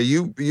 are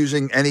you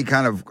using any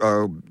kind of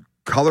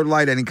colored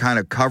light, any kind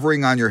of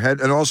covering on your head?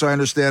 And also, I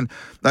understand,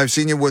 I've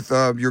seen you with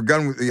your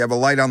gun, you have a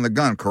light on the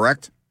gun,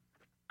 correct?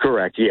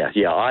 Correct. Yeah.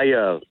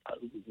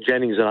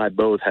 Jennings and I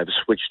both have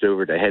switched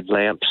over to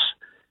headlamps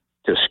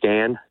to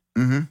scan.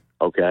 Mm-hmm.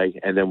 Okay,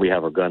 and then we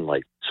have our gun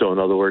light. So in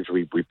other words,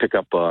 we pick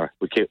up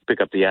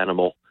the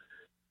animal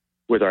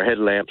with our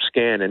headlamp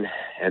scanning,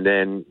 and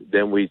then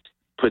we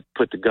put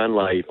the gun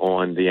light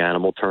on the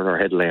animal, turn our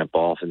headlamp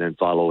off, and then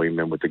follow him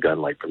in with the gun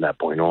light from that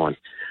point on.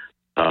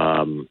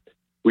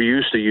 We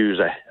used to use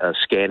a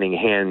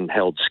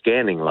handheld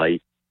scanning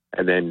light,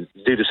 and then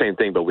do the same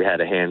thing, but we had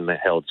a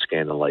handheld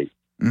scanning light.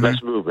 Mm-hmm.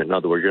 Less movement. In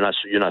other words,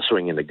 you're not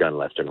swinging the gun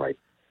left and right.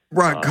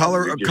 Right.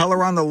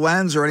 Color on the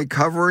lens, or any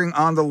covering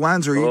on the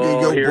lens, or you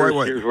go bright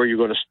white. Here's where you're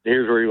going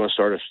to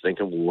start a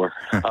stinking war.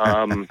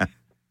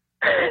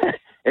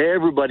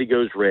 Everybody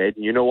goes red.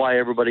 You know why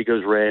everybody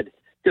goes red?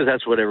 Because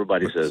that's what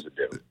everybody says to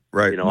do.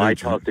 Right. I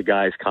talk to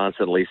guys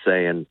constantly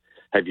saying,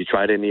 "Have you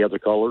tried any other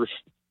colors?"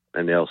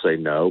 And they'll say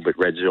no, but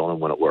red's the only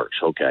one that works.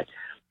 Okay.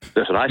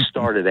 Listen, I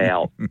started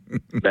out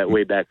that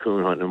way back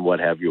coon hunting and what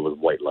have you with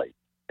white light,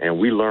 and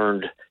we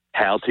learned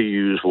how to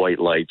use white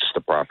lights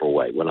the proper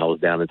way. When I was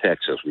down in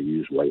Texas, we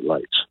used white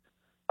lights.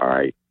 All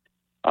right.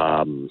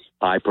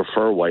 I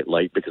prefer white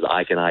light because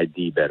I can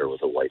ID better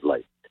with a white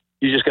light.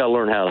 you just got to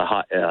learn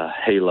how to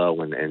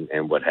halo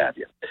and what have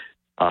you.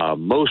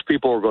 Most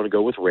people are going to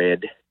go with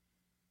red,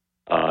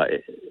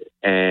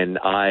 and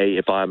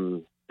if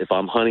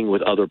I'm hunting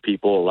with other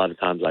people, a lot of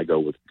times I go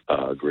with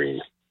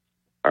green.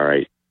 All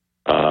right.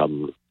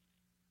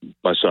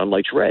 My son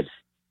likes red.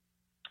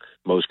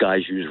 Most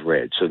guys use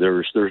red. So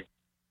there's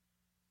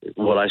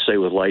what I say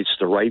with lights,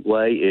 the right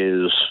way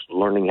is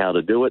learning how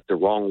to do it. The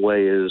wrong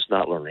way is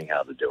not learning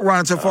how to do it.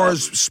 Ron, so far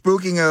as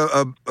spooking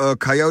a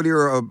coyote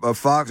or a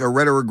fox, a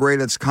red or a gray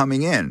that's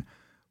coming in,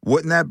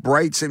 wouldn't that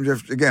bright seem to,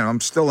 again,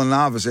 I'm still a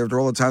novice after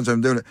all the times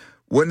I'm doing it,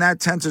 wouldn't that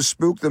tend to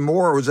spook them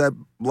more, or was that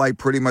light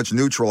pretty much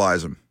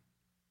neutralize them?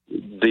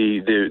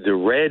 The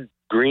red,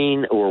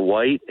 green, or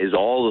white is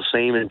all the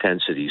same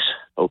intensities,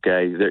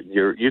 okay?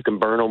 You can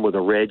burn them with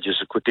a red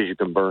just as quick as you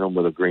can burn them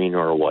with a green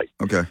or a white.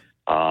 Okay.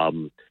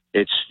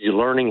 You're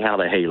learning how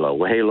to halo.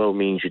 Well, halo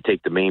means you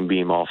take the main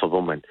beam off of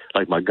them, and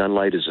like my gun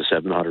light is a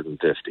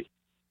 750.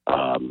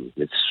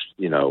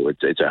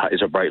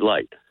 It's a bright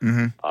light.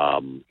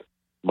 Mm-hmm.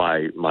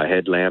 My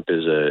headlamp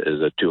is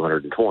a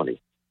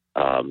 220.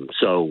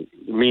 So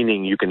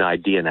meaning you can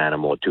ID an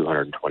animal at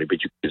 220,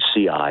 but you can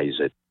see eyes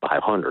at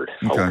 500.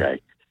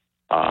 Okay.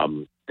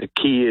 The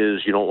key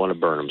is you don't want to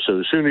burn them. So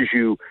as soon as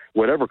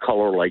whatever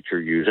color light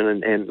you're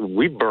using, and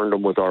we burned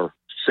them with our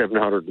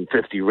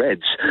 750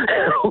 reds.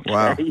 Okay?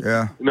 Wow.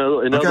 Yeah.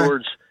 In other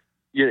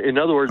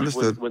words,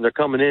 when they're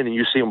coming in and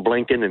you see them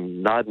blinking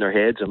and nodding their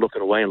heads and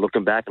looking away and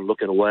looking back and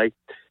looking away,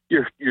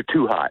 you're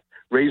too hot.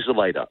 Raise the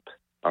light up.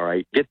 All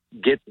right. Get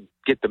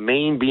the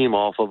main beam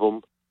off of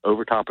them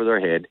over top of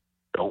their head.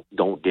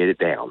 Don't get it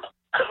down.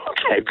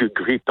 Okay. Good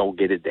grief. Don't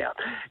get it down.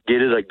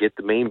 Get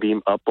the main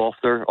beam up off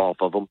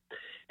of them,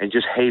 and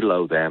just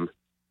halo them.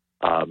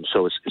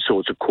 So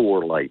it's a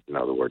core light. In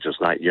other words,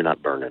 you're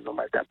not burning them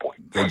at that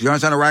point. Joining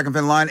us on the Rack and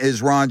Fin line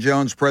is Ron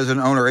Jones,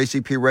 president, owner,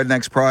 ACP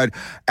Rednecks Pride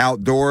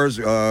Outdoors.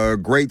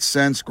 Great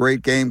sense,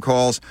 great game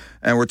calls.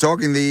 And we're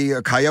talking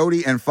the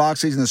coyote and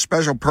fox season, the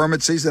special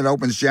permit season that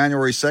opens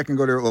January 2nd.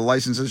 Go to the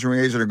license issuing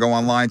agent or go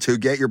online to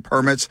get your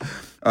permits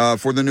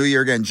for the new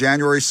year. Again,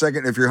 January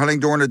 2nd. If you're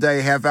hunting during the day,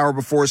 a half hour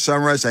before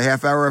sunrise, a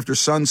half hour after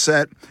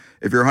sunset.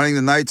 If you're hunting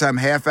the nighttime,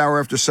 half hour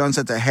after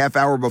sunset to half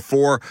hour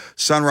before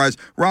sunrise.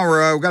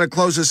 Ron, we've got to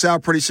close this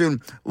out pretty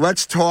soon.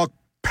 Let's talk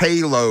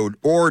payload,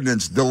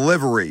 ordnance,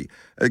 delivery.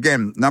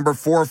 Again, number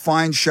 4,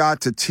 fine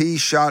shot to tee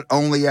shot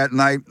only at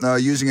night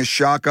using a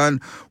shotgun.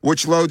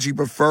 Which loads you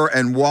prefer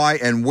and why?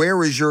 And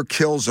where is your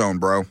kill zone,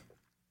 bro?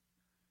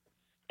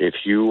 If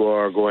you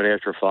are going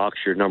after fox,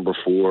 your number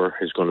 4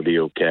 is going to be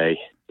okay.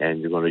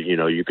 And you're going to,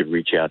 you could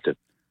reach out to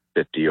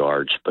 50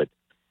 yards, but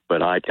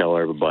I tell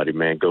everybody,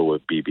 man, go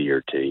with BB or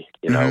T,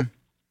 and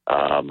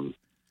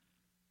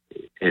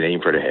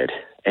aim for the head.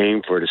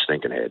 Aim for the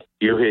stinking head.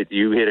 You hit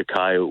a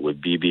coyote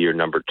with BB or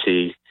number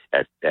T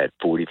at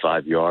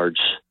 45 yards,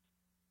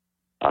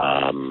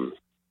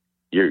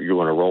 you're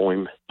going to roll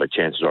him, but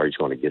chances are he's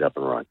going to get up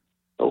and run.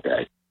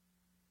 Okay.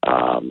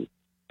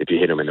 If you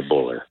hit him in the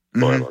boiler,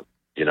 hit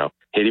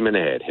him in the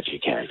head if you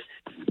can.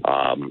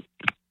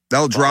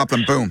 That'll drop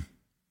him, boom.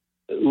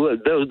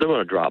 They're going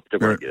to drop.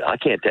 I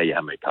can't tell you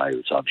how many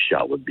coyotes I've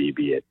shot with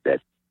BB at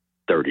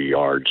 30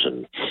 yards,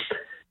 and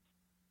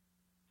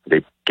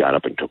they got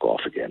up and took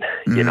off again.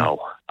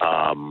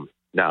 Mm-hmm.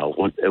 Now,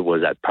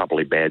 was that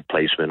probably bad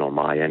placement on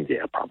my end?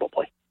 Yeah,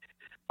 probably.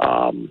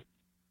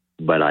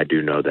 But I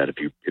do know that if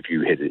you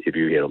hit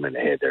them in the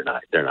head, they're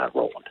not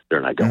rolling.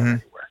 They're not going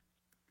anywhere.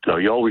 So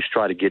you always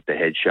try to get the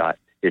headshot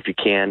if you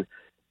can.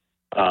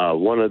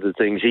 One of the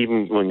things,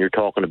 even when you're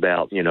talking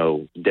about,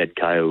 dead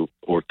coyote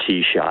or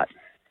tee shot,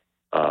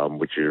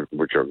 which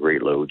are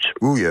great loads.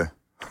 Oh yeah.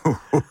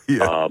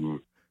 Yeah.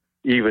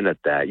 Even at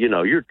that,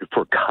 you're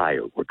for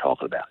coyote we're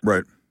talking about.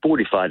 Right.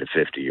 45 to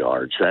 50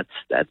 yards.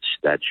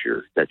 That's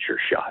your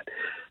shot.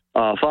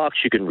 Fox,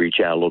 you can reach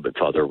out a little bit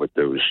further with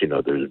those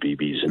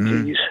BBs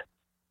and Ts.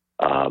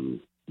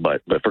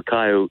 But for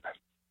coyote,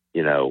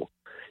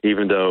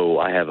 even though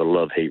I have a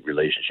love-hate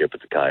relationship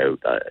with the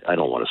coyote, I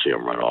don't want to see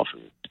them run off.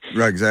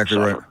 Right, exactly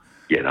right.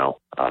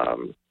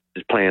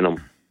 Just plant them,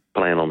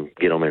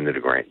 get them into the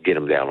ground, get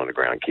them down on the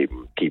ground, keep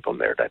them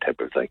there, that type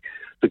of thing.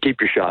 So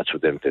keep your shots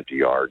within 50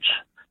 yards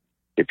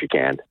if you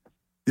can.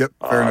 Yep,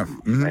 fair enough.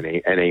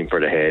 And aim for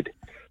the head.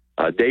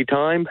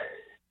 Daytime,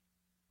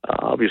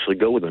 obviously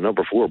go with a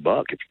number 4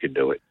 buck if you can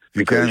do it.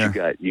 Because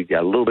you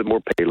got a little bit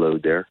more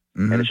payload there,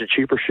 and it's a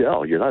cheaper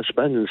shell. You're not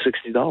spending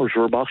 $60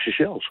 for a box of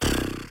shells.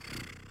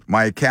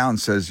 My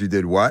accountant says you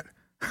did what?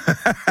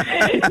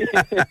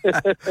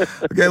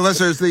 Okay,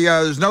 listeners,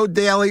 there's no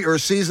daily or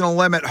seasonal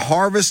limit.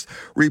 Harvest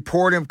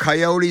reporting of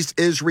coyotes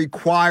is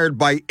required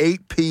by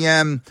 8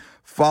 p.m.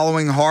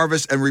 following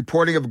harvest, and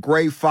reporting of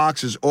gray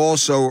fox is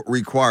also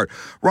required.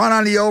 Ron,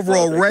 on the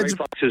overall, gray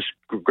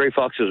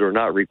foxes are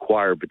not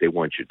required, but they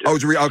want you to. Oh,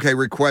 okay,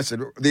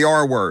 requested. The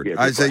R word. Yeah,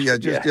 I say,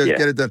 just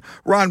get it done.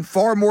 Ron,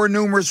 far more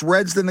numerous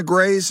reds than the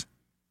grays?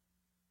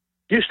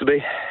 Used to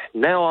be.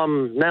 Now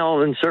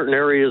in certain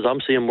areas, I'm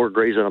seeing more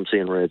grays than I'm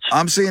seeing reds.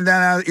 I'm seeing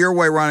down out your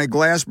way, Ronnie,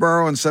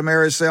 Glassboro and some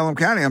areas of Salem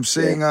County. I'm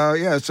seeing,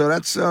 so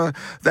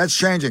that's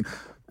changing.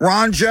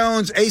 Ron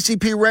Jones,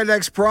 ACP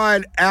Rednex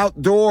Pride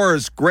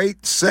Outdoors.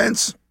 Great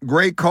sense,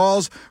 great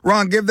calls.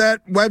 Ron, give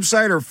that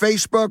website or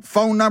Facebook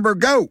phone number.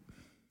 Go.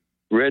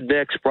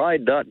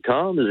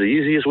 RednexPride.com is the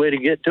easiest way to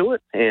get to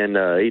it, and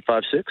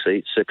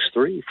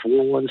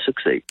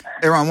 856-863-4168.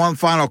 Hey, Ron, one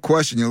final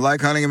question. You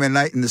like hunting them at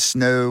night in the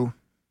snow?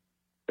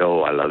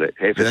 Oh, I love it.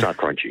 Hey, if it's not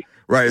crunchy.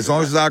 Right, as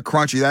long as it's not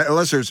crunchy.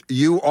 Listeners,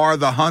 you are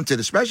the hunted,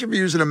 especially if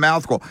you're using a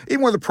mouth call.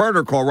 Even with a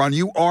predator call, Ron,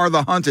 you are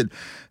the hunted.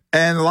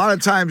 And a lot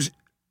of times,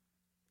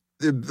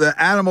 the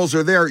animals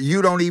are there.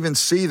 You don't even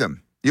see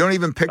them. You don't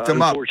even pick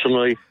them up.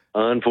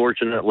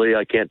 Unfortunately,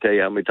 I can't tell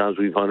you how many times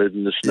we've hunted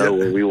in the snow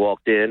where we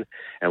walked in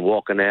and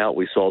walking out,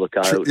 we saw the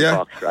coyote and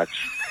fox tracks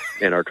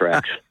in our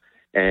tracks.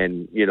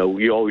 And, you know,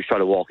 you always try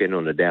to walk in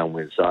on the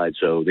downwind side,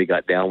 so they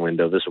got downwind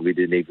of us and we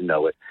didn't even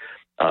know it.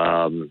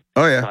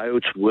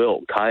 Coyotes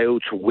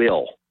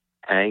will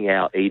hang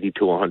out 80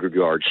 to 100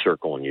 yards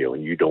circling you,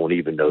 and you don't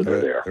even know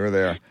they're there. They're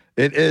there.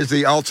 It is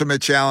the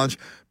ultimate challenge.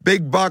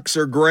 Big bucks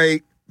are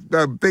great.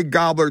 Big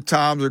gobbler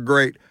toms are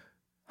great.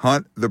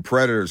 Hunt the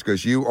predators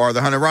because you are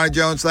the hunter. Ronnie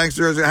Jones, thanks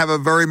for have a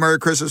very Merry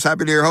Christmas,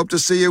 Happy New Year. Hope to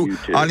see you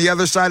on the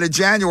other side of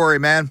January,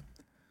 man.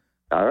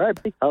 All right.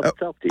 I'll talk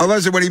to you.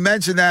 Listen, when he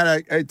mentioned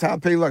that,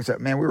 Tom P. looks at,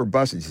 man, we were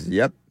busted. He said,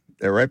 yep,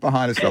 they're right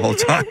behind us the whole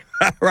time.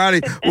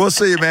 Ronnie, we'll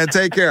see you, man.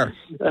 Take care.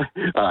 All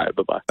right,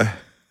 bye-bye.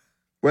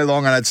 Way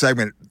long on that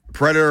segment.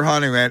 Predator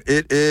hunting, man.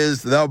 It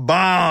is the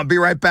bomb. Be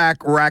right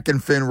back. Rack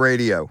and Fin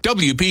Radio.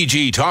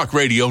 WPG Talk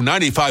Radio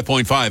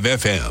 95.5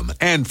 FM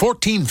and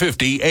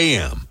 1450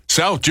 AM.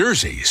 South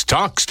Jersey's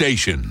talk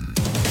station.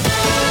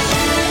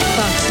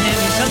 Fox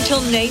News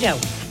until NATO.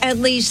 At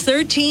least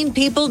 13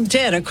 people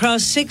dead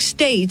across 6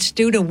 states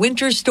due to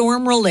winter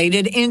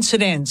storm-related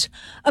incidents.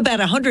 About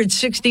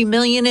 $160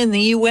 million in the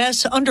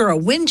U.S. under a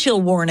wind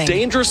chill warning.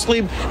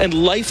 Dangerously and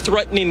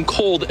life-threatening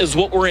cold is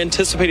what we're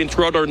anticipating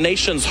throughout our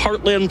nation's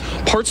heartland.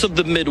 Parts of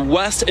the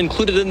Midwest,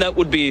 included in that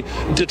would be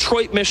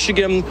Detroit,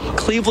 Michigan,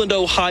 Cleveland,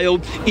 Ohio,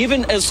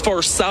 even as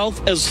far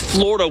south as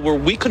Florida, where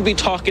we could be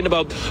talking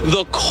about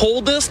the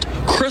coldest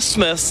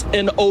Christmas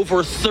in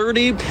over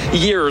 30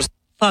 years.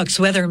 Fox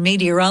weather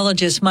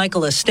meteorologist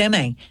Michael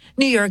Esteme.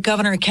 New York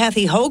Governor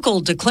Kathy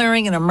Hochul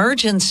declaring an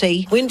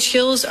emergency. Wind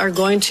chills are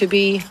going to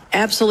be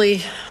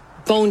absolutely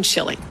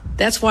bone-chilling.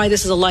 That's why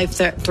this is a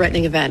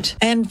life-threatening event.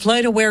 And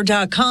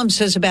FlightAware.com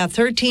says about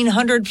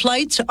 1,300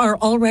 flights are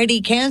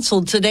already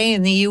canceled today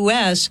in the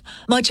U.S.,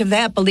 much of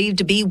that believed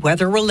to be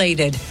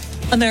weather-related.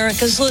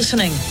 America's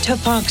listening to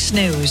Fox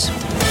News.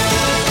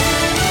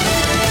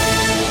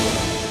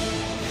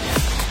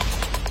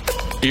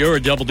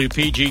 Your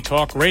WPG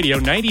Talk Radio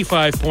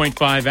 95.5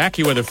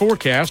 AccuWeather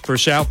forecast for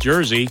South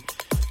Jersey.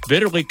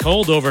 Bitterly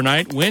cold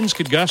overnight. Winds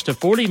could gust to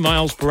 40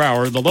 miles per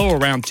hour. The low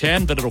around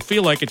 10, but it'll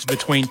feel like it's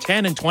between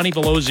 10 and 20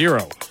 below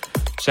zero.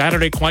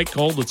 Saturday, quite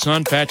cold with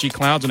sun, patchy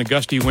clouds, and a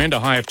gusty wind, a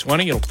high of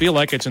 20. It'll feel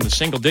like it's in the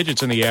single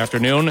digits in the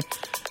afternoon.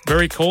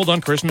 Very cold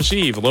on Christmas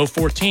Eve, low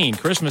 14.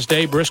 Christmas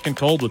Day, brisk and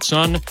cold with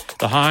sun,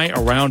 the high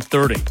around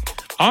 30.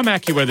 I'm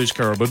AccuWeather's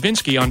Kara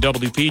Babinski on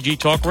WPG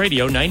Talk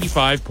Radio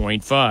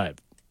 95.5.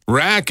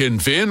 Rack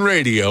and Fin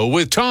Radio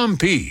with Tom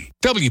P.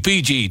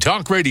 WPG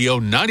Talk Radio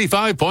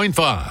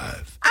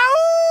 95.5.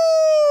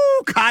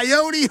 Ow!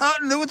 Coyote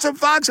hunting, doing some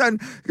fox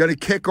hunting. Going to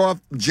kick off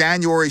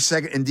January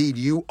 2nd. Indeed,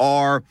 you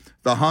are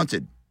the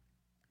hunted.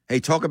 Hey,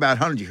 talk about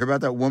hunting. Did you hear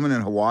about that woman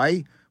in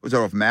Hawaii? Was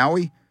that off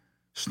Maui?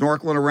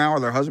 Snorkeling around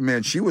with her husband.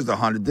 Man, she was the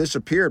hunted.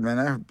 Disappeared, man.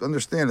 I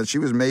understand that she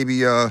was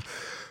maybe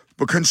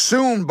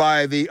consumed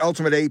by the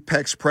ultimate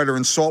apex predator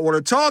in saltwater.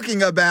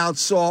 Talking about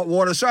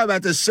saltwater. Sorry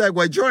about this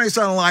segue. Joining us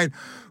on the line,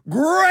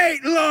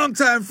 great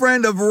longtime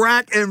friend of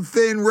Rack and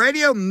Fin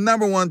Radio,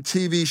 #1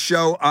 TV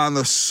show on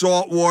the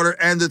saltwater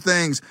end of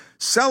things,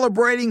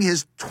 celebrating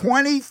his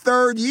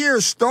 23rd year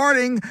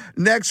starting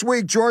next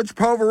week. George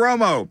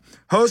Poveromo,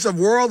 host of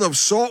World of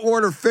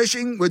Saltwater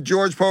Fishing with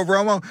George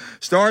Poveromo,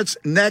 starts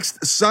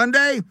next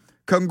Sunday.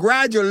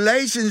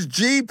 Congratulations,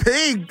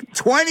 GP.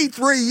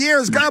 23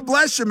 years. God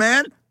bless you,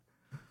 man.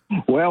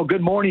 Well,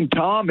 good morning,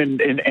 Tom,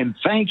 and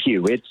thank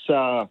you.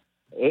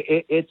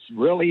 It's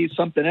really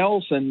something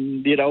else,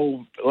 and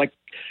like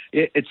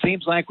it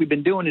seems like we've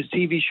been doing this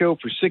TV show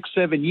for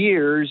 6-7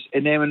 years,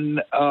 and then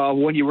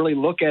when you really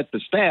look at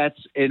the stats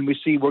and we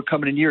see we're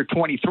coming in year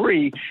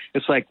 23,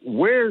 it's like,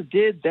 where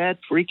did that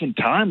freaking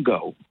time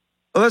go?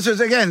 Well,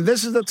 again,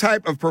 this is the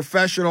type of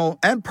professional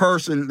and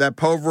person that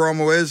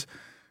Poveromo is.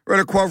 Read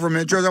a quote from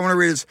him, George. I want to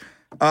read this.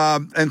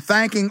 And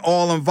thanking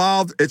all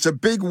involved. It's a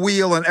big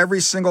wheel, and every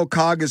single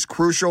cog is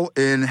crucial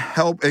in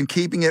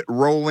keeping it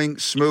rolling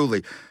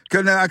smoothly.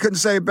 I couldn't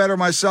say it better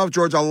myself,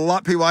 George. A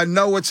lot of people, I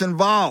know what's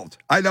involved.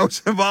 I know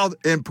it's involved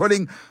in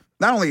putting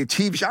not only a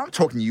TV show, I'm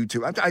talking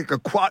YouTube, I'm talking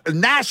a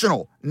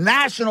national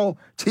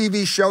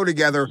TV show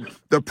together.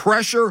 The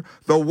pressure,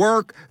 the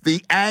work, the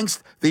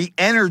angst, the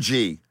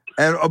energy,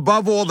 and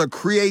above all, the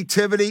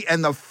creativity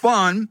and the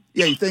fun.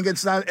 Yeah, you think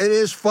it's not? It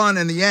is fun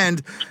in the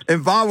end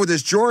involved with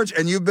this, George,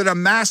 and you've been a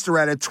master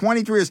at it.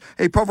 23 years.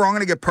 Hey, Pover, I'm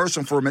going to get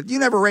personal for a minute. You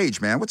never age,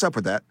 man. What's up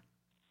with that?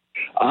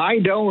 I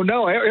don't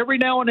know. Every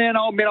now and then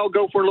I'll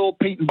go for a little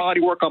paint and body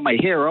work on my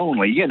hair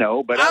only, you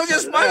know. But I was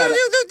just wondering,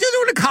 you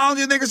doing the college,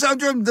 you think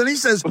something? Then he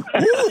says,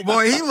 "Ooh,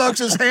 boy, he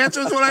looks as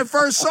handsome as when I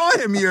first saw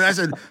him here." I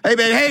said, "Hey,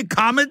 man, hey,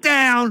 calm it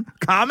down,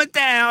 calm it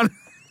down."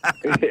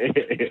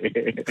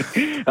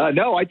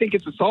 No, I think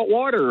it's the salt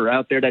water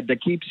out there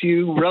that keeps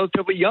you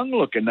relatively young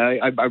looking.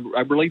 I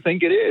really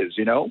think it is,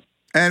 you know.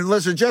 And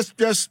listen,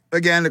 just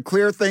again to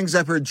clear things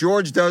up here,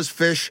 George does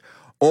fish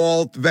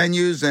all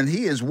venues, and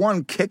he is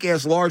one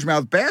kick-ass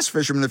largemouth bass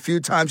fisherman the few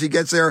times he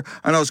gets there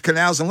on those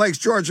canals and lakes.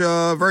 George,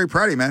 very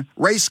proud of you, man.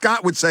 Ray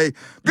Scott would say,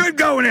 "Good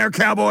going there,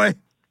 cowboy."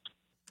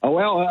 Oh,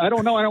 well, I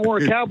don't know. I don't wear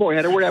a cowboy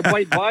hat. I wear that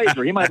white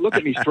visor. He might look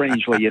at me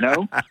strangely, you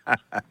know.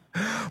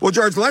 Well,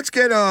 George, let's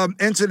get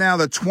into now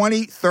the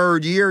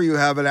 23rd year. You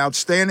have an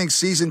outstanding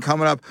season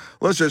coming up.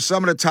 Listen,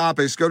 some of the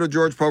topics, go to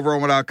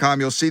georgepoveromo.com.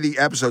 You'll see the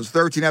episodes,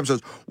 13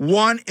 episodes.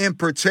 One in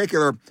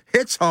particular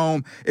hits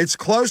home. It's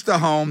close to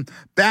home.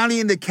 Bounty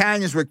in the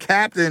Canyons with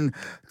Captain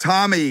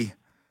Tommy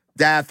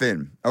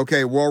Daffin.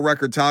 Okay, world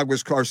record tog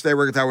was, or state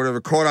record tog, whatever,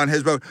 caught on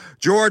his boat.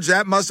 George,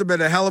 that must have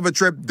been a hell of a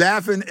trip.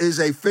 Daffin is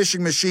a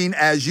fishing machine,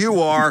 as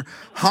you are.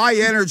 High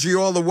energy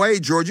all the way,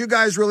 George. You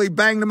guys really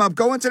banged them up.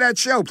 Go into that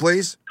show,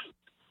 please.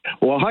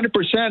 Well,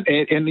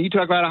 100%. And you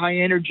talk about a high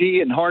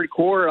energy and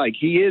hardcore like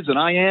he is and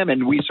I am,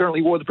 and we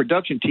certainly wore the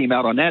production team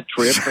out on that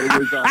trip. But it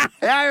was,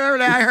 I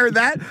heard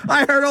that.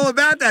 I heard all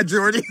about that,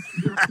 Geordie.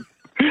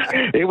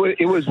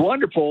 It was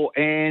wonderful.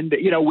 And,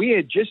 you know,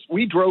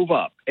 we drove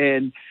up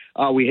and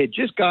we had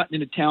just gotten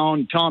into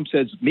town. Tom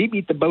says, meet me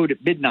at the boat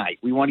at midnight.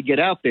 We want to get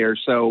out there.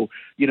 So,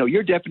 you know,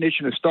 your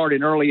definition of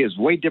starting early is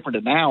way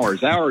different than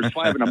ours. Ours is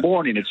 5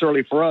 a.m. It's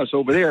early for us.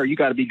 Over there, you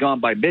got to be gone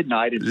by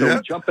midnight. And so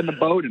we jump in the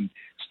boat and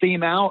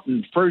steam out.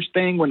 And first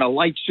thing, when the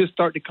lights just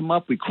start to come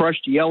up, we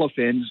crushed the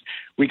yellowfins.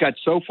 We got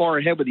so far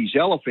ahead with these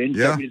yellowfins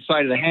that we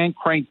decided to hand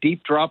crank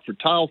deep drop for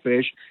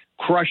tilefish,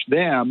 crush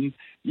them,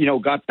 you know,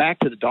 got back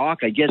to the dock,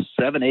 I guess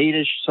 7,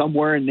 8-ish,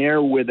 somewhere in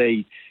there with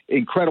a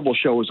incredible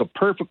show. It was a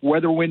perfect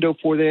weather window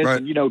for this. Right.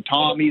 And, you know,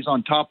 Tommy's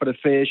on top of the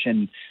fish,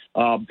 and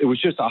it was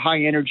just a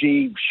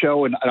high-energy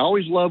show. And I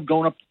always love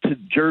going up to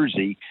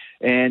Jersey,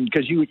 and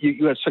because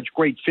you have such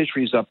great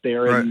fisheries up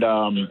there. Right.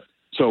 And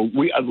so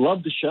I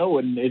love the show,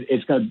 and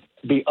it's going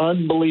to be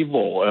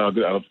unbelievable,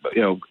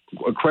 you know,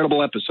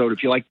 incredible episode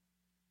if you like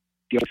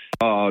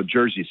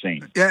Jersey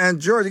scene. Yeah, and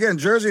George, again,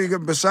 Jersey,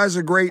 besides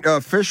the great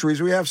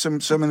fisheries, we have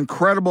some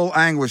incredible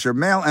anglers here,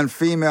 male and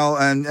female,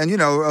 and you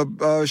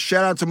know,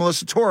 shout out to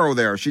Melissa Toro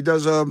there. She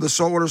does the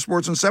Saltwater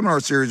Sports and Seminar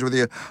Series with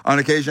you on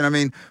occasion. I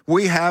mean,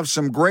 we have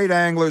some great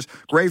anglers,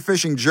 great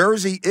fishing.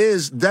 Jersey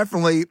is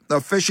definitely a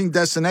fishing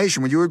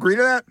destination. Would you agree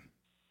to that?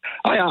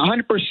 Oh, yeah,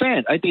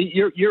 100%. I think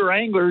your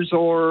anglers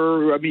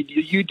are, I mean,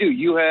 you do.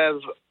 You have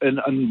an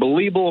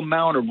unbelievable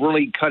amount of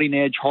really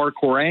cutting-edge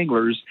hardcore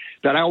anglers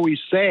that I always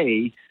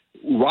say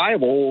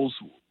rivals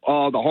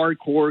the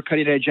hardcore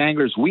cutting-edge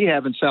anglers we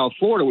have in South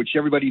Florida, which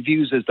everybody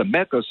views as the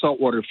mecca of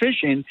saltwater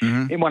fishing.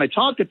 Mm-hmm. And when I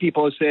talk to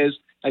people,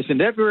 I said,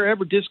 never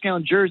ever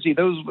discount Jersey.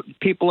 Those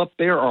people up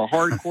there are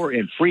hardcore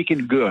and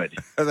freaking good.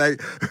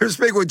 We're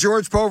speaking with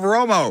George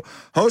Poveromo,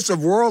 host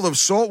of World of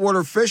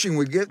Saltwater Fishing.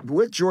 We get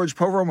with George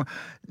Poveromo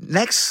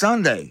next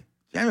Sunday.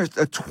 January,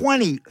 the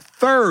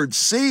 23rd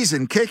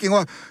season kicking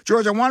off.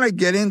 George, I want to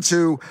get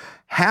into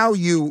how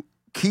you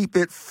keep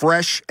it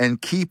fresh and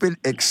keep it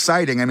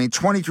exciting. I mean,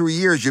 23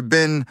 years you've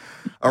been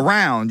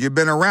around.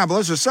 But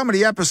listen, some of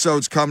the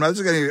episodes coming up.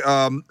 This is going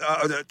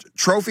to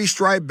trophy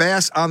striped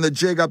bass on the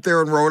jig up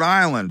there in Rhode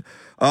Island.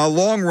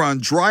 Long run,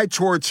 dry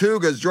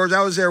Tortugas. George,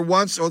 I was there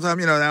once, all the time,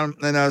 you know, down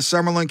in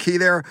Summerlin Key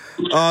there.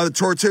 The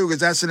Tortugas,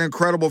 that's an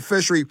incredible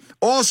fishery.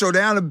 Also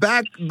down in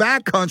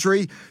back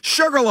country,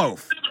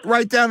 Sugarloaf,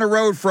 right down the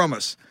road from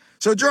us.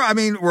 So, George, I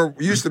mean, or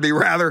used to be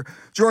rather.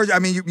 George, I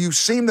mean, you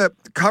seem to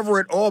cover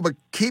it all, but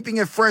keeping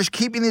it fresh,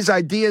 keeping these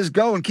ideas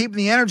going, keeping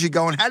the energy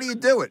going. How do you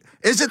do it?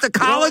 Is it the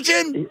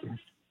collagen?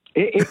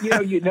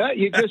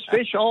 You just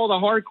fish all the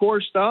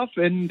hardcore stuff,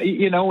 and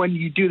and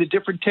you do the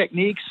different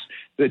techniques,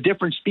 the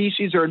different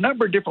species. There are a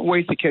number of different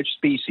ways to catch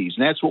species,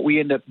 and that's what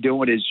we end up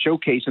doing is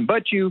showcasing.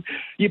 But you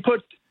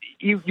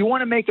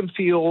want to make them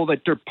feel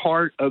that they're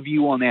part of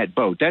you on that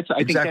boat. I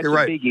think that's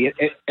right. A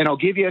biggie. And I'll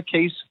give you a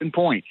case in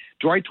point.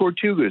 Dry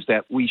Tortugas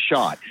that we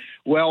shot.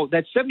 Well,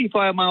 that's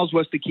 75 miles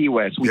west of Key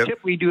West. We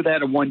typically do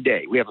that in one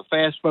day. We have a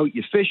fast boat,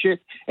 you fish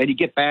it, and you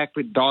get back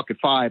with dock at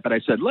 5. But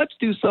I said, let's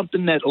do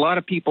something that a lot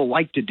of people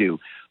like to do.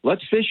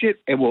 Let's fish it,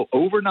 and we'll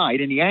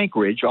overnight in the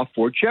anchorage off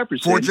Fort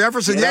Jefferson.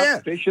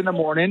 Fish in the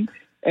morning.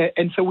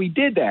 And so we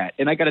did that.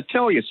 And I got to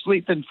tell you,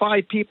 sleeping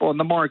 5 people in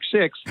the Mark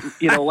 6,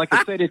 like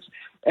I said,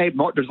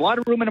 there's a lot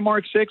of room in the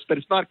Mark 6, but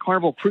it's not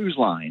Carnival Cruise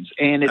Lines,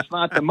 and it's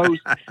not the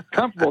most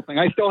comfortable thing.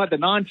 I still have the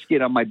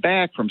non-skid on my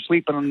back from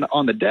sleeping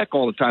on the deck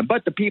all the time,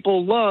 but the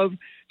people love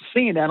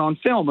seeing that on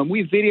film, and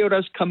we videoed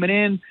us coming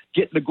in,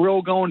 getting the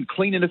grill going,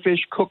 cleaning the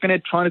fish, cooking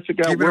it, trying to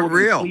figure out where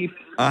we're going to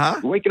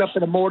sleep. Waking up in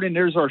the morning,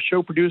 there's our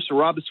show producer,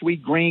 Robert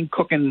Sweet Green,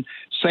 cooking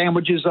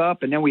sandwiches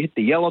up, and then we hit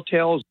the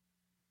yellowtails.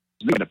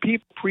 The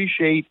people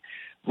appreciate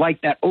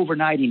like that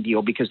overnighting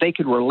deal because they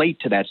could relate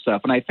to that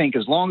stuff. And I think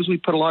as long as we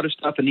put a lot of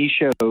stuff in these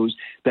shows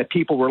that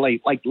people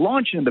relate, like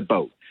launching the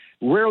boat.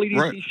 Rarely do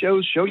you see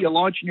shows show you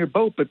launching your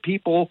boat, but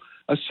people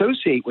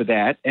associate with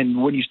that.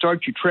 And when you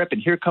start your trip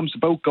and here comes the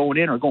boat going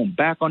in or going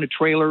back on the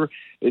trailer,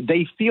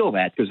 they feel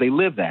that because they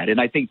live that. And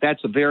I think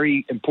that's a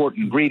very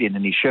important ingredient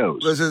in these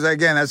shows. This is,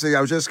 again, I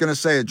was just going to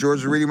say it. George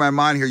is reading my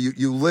mind here.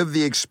 You live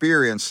the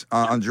experience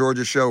on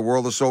George's show,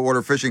 World of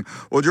Saltwater Fishing.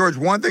 Well, George,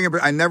 one thing,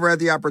 I never had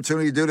the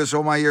opportunity to do this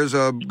all my years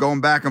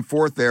going back and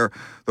forth there.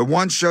 The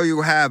one show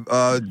you have,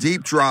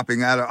 deep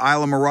dropping out of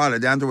Isla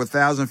Mirada down to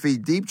 1,000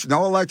 feet deep.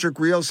 No electric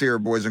reels here,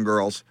 boys and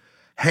girls.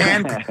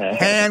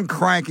 Hand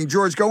cranking.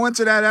 George, go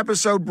into that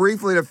episode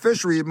briefly. The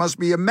fishery, it must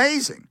be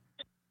amazing.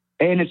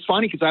 And it's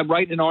funny because I'm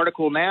writing an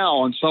article now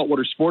on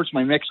Saltwater Sports,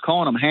 my next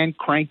column on hand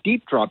crank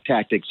deep drop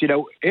tactics. You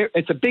know,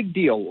 it's a big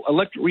deal,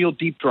 electric reel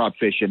deep drop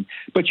fishing,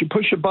 but you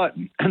push a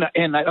button,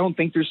 and I don't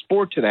think there's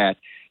sport to that.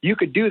 You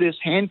could do this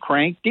hand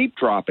crank deep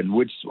dropping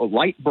with a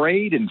light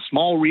braid and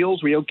small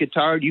reels where you don't get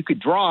tired. You could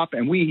drop,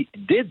 and we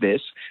did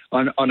this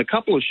on a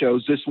couple of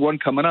shows, this one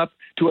coming up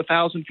to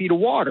 1,000 feet of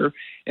water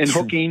and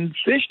hooking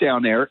fish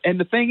down there. And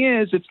the thing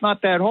is, it's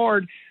not that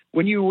hard.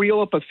 When you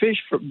reel up a fish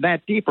from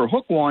that deep or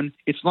hook one,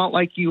 it's not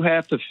like you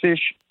have to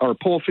fish or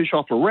pull a fish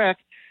off a wreck.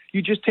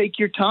 You just take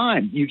your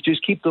time. You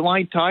just keep the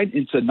line tight.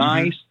 It's a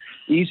nice,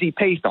 easy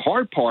pace. The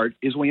hard part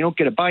is when you don't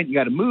get a bite, you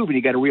got to move and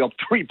you got to reel up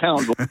 3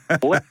 pounds of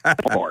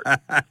part.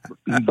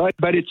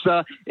 But it's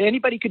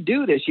anybody could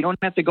do this. You don't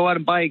have to go out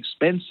and buy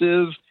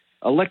expensive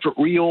electric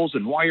reels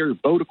and wire your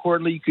boat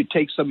accordingly. You could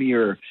take some of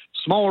your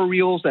smaller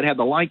reels that have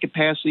the line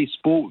capacity,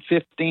 spool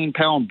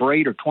 15-pound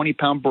braid or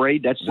 20-pound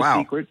braid. That's the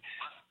secret.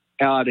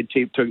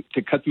 To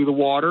cut through the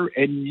water,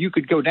 and you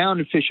could go down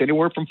and fish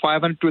anywhere from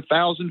 500 to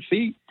 1,000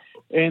 feet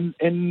and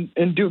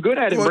do good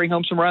at it and bring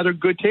home some rather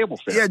good table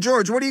fish. Yeah,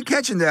 George, what are you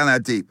catching down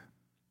that deep?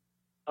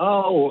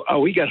 Oh,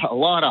 we got a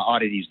lot of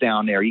oddities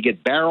down there. You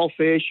get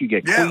barrelfish, you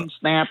get queen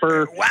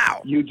snapper.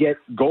 Wow. You get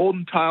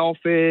golden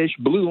tilefish,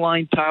 blue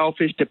line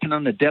tilefish, depending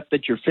on the depth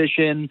that you're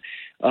fishing.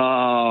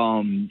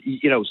 Snowy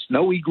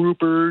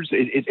groupers.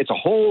 It's a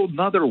whole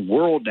nother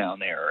world down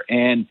there.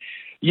 And,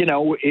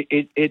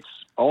 it's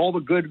all the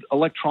good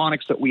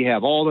electronics that we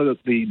have, all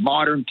the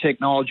modern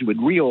technology with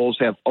reels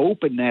have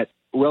opened that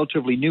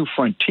relatively new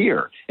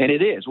frontier. And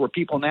it is where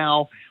people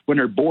now, when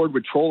they're bored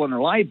with trolling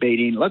or live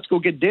baiting, let's go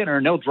get dinner,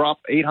 and they'll drop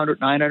 800,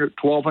 900,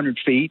 1,200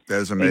 feet.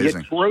 That's amazing.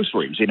 And get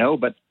groceries,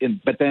 But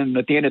then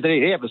at the end of the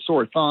day, they have a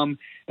sore thumb.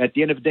 At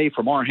the end of the day,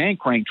 from our hand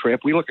crank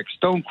trip, we look like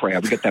stone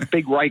crab. We get that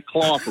big right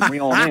claw from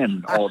reeling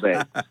in all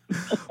day.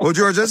 Well,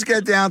 George, let's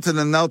get down to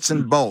the nuts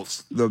and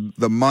bolts,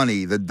 the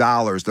money, the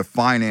dollars, the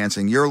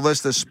financing. Your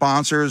list of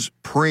sponsors,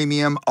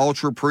 premium,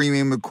 ultra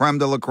premium, creme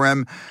de la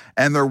creme,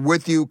 and they're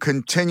with you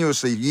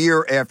continuously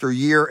year after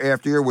year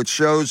after year, which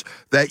shows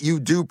that you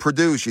do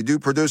produce. You do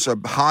produce a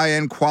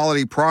high-end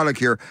quality product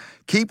here.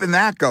 Keeping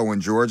that going,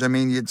 George. I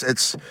mean,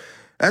 that's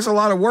a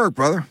lot of work,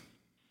 brother.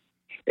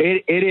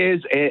 It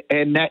is,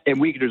 and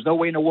there's no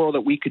way in the world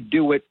that we could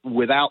do it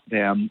without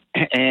them.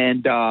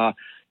 And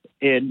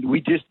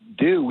we just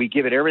do. We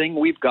give it everything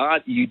we've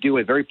got. You do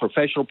a very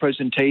professional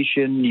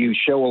presentation. You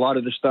show a lot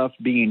of the stuff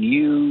being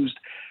used,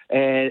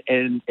 and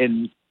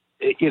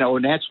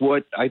that's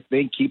what I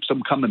think keeps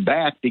them coming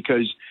back,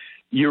 because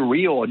you're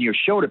real and you're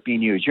showed it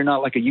being used. You're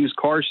not like a used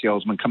car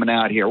salesman coming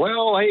out here.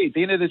 Well, hey, at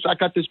the end of this, I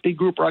got this big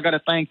grouper. I got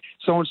to thank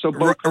so-and-so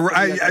boat company.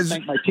 I got to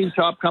thank my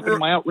T-top company,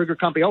 my outrigger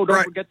company. Oh,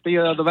 don't forget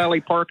the Valley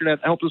Parker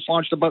that helped us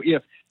launch the boat. Yeah,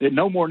 it's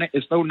no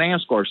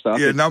NASCAR stuff.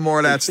 Yeah, no more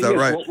of that stuff,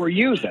 right. What we're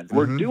using.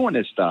 We're doing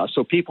this stuff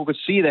so people could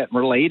see that and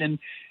relate, and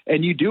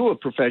you do a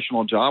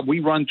professional job. We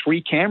run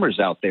 3 cameras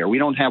out there. We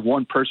don't have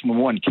one person with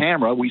one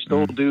camera. We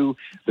still do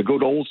the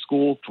good old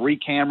school 3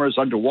 cameras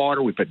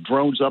underwater. We put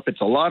drones up.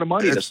 It's a lot of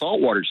money, the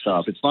saltwater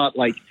stuff. It's not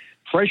like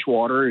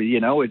freshwater,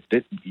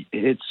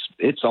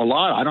 it's a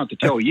lot. I don't have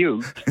to tell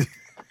you.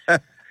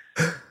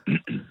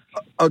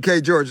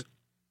 Okay, George.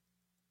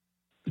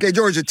 A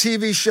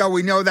TV show,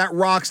 we know that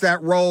rocks,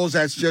 that rolls.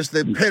 That's just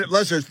the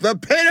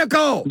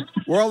pinnacle.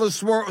 World of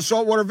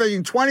Saltwater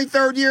Fishing,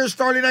 23rd year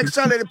starting next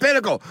Sunday, the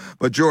pinnacle.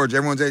 But George,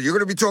 everyone says you're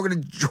going to be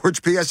talking to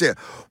George P.S. here.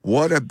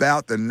 What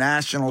about the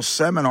national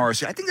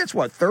seminars? I think that's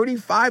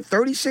 35,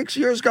 36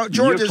 years ago.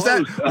 George,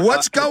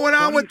 what's going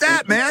on with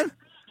that, man?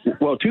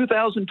 Well,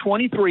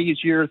 2023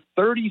 is year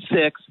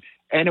 36.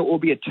 And it will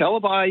be a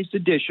televised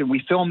edition.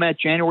 We film that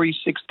January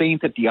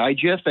 16th at the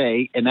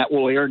IGFA, and that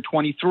will air in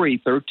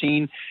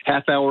 13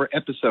 half-hour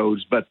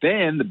episodes. But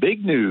then the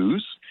big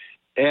news,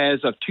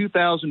 as of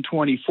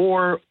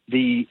 2024,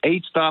 the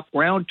 8-stop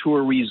ground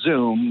tour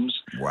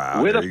resumes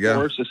with, of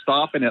course, a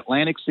stop in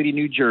Atlantic City,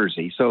 New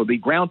Jersey. So the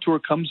ground tour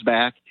comes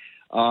back.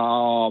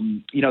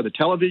 The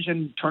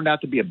television turned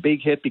out to be a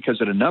big hit because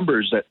of the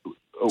numbers that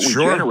we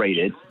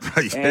generated.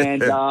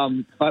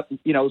 And, but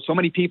so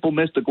many people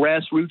missed the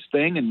grassroots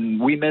thing, and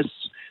we miss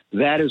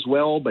that as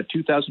well. But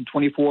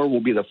 2024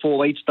 will be the full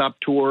 8-stop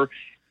tour.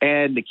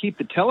 And to keep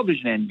the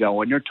television end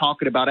going, you're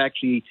talking about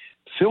actually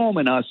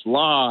filming us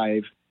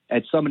live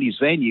at some of these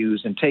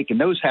venues and taking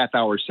those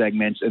half-hour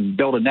segments and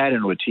building that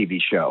into a TV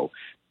show.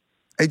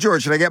 Hey,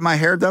 George, should I get my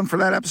hair done for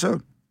that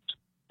episode?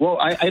 Well,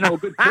 I know a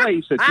good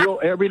place. It's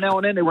every now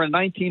and then they run a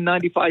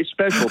 1995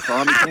 special,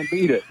 Tom. You can't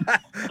beat it.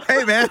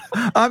 Hey, man,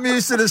 I'm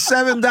used to the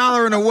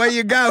 $7 and away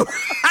you go.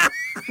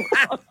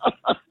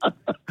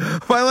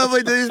 My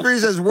lovely Denise Bree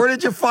says, where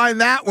did you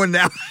find that one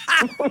now?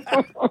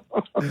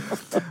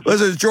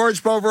 Listen,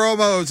 George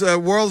Poveromo's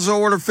World's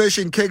Order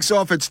Fishing kicks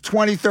off its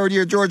 23rd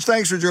year. George,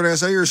 thanks for joining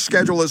us. I know your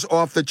schedule is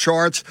off the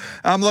charts.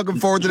 I'm looking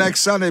forward to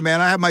next Sunday,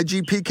 man. I have my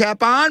GP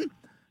cap on.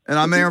 And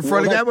I'm there in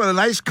front of that with a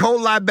nice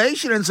cold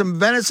libation and some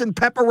venison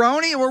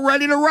pepperoni, and we're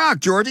ready to rock,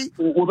 Georgie.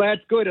 Well,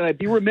 that's good. And I'd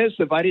be remiss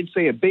if I didn't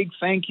say a big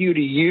thank you to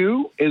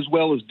you, as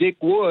well as Dick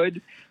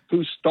Wood,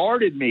 who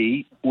started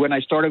me when I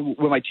started with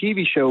my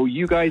TV show.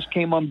 You guys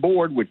came on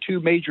board with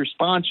two major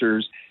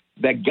sponsors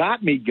that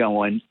got me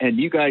going, and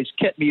you guys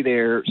kept me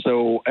there.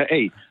 So,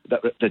 hey,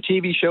 the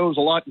TV show is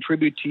a lot in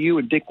tribute to you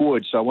and Dick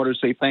Wood, so I want to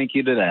say thank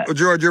you to that. Well,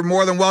 George, you're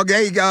more than welcome.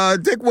 Hey,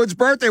 Dick Wood's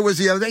birthday was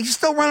the other day. He's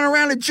still running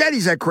around in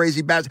Jetties, that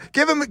crazy bastard.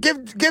 Give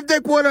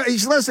Dick Wood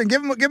he's listening.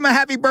 Give him a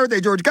happy birthday,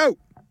 George. Go.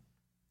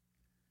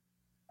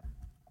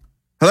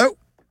 Hello?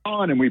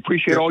 On, and we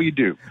appreciate all you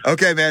do.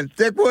 Okay, man.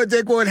 Dick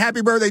Wood,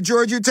 happy birthday.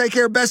 George, you take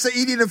care. Best of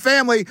Edie and the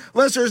family.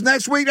 Listeners,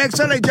 next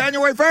Sunday,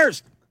 January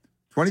 1st.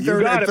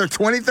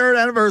 23rd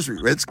anniversary.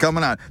 It's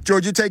coming on.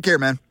 George, you take care,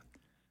 man.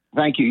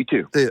 Thank you. You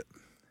too.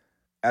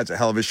 That's a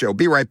hell of a show.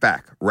 Be right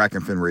back. Rack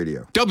and Fin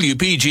Radio.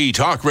 WPG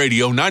Talk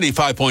Radio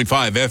 95.5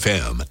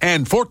 FM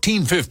and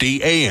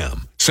 1450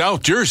 AM.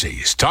 South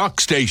Jersey's talk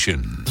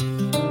station.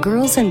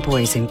 Girls and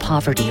boys in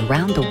poverty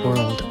around the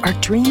world are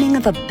dreaming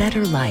of a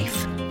better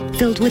life,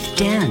 filled with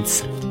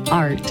dance,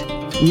 art,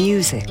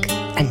 music,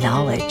 and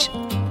knowledge.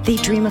 They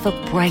dream of a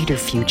brighter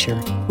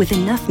future with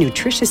enough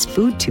nutritious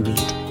food to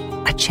eat,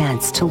 a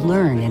chance to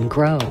learn and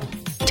grow,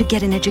 to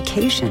get an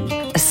education,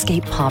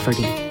 escape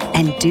poverty,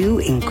 and do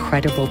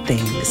incredible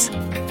things.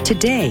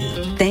 Today,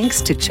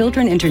 thanks to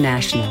Children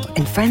International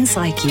and friends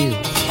like you,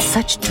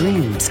 such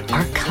dreams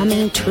are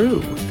coming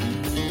true.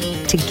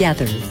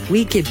 Together,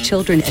 we give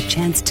children a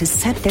chance to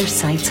set their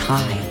sights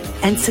high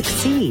and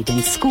succeed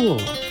in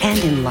school and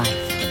in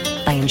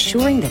life by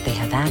ensuring that they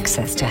have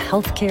access to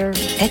healthcare,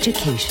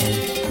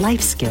 education,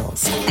 life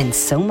skills, and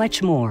so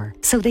much more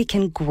so they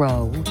can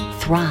grow,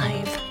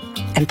 thrive,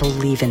 and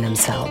believe in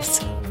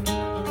themselves.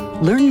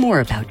 Learn more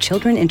about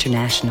Children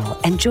International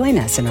and join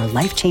us in our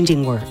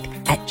life-changing work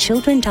at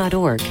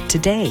children.org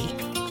today.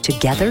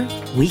 Together,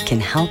 we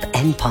can help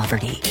end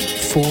poverty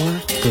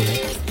for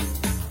good.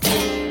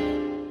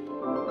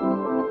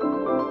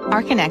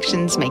 Our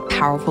connections make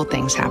powerful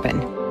things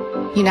happen,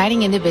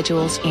 uniting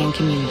individuals and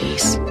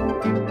communities.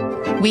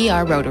 We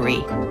are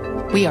Rotary.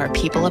 We are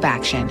people of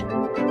action.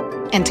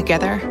 And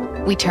together,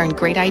 we turn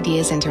great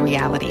ideas into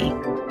reality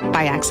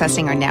by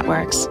accessing our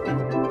networks,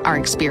 our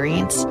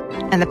experience,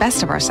 and the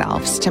best of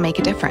ourselves to make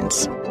a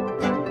difference.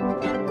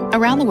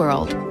 Around the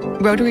world,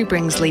 Rotary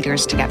brings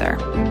leaders together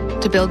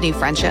to build new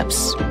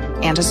friendships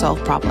and to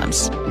solve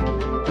problems.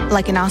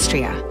 Like in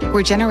Austria,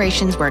 where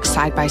generations work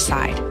side by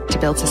side to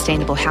build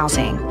sustainable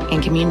housing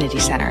and community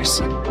centers.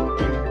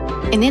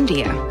 In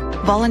India,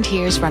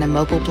 volunteers run a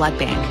mobile blood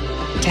bank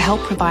to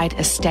help provide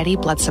a steady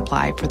blood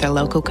supply for their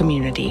local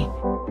community.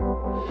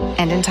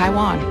 And in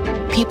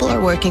Taiwan, people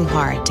are working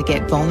hard to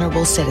get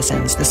vulnerable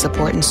citizens the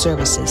support and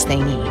services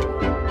they need.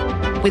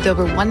 With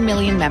over 1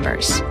 million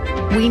members,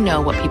 we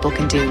know what people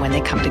can do when they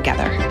come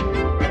together.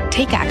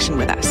 Take action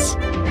with us.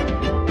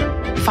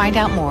 Find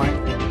out more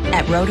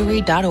at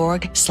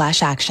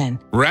Rotary.org/action.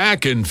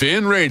 Rack and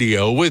Fin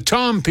Radio with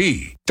Tom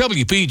P.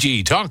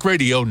 WPG Talk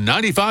Radio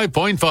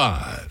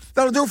 95.5.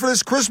 That'll do it for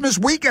this Christmas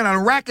weekend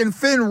on Rack and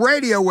Fin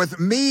Radio with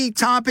me,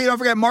 Tom P. Don't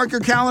forget, mark your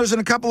calendars in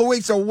a couple of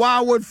weeks. The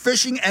Wildwood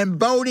Fishing and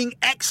Boating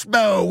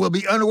Expo will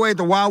be underway at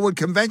the Wildwood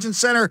Convention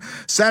Center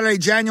Saturday,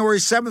 January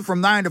 7th from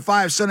 9 to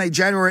 5, Sunday,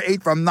 January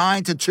 8th from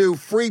 9 to 2.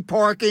 Free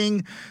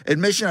parking,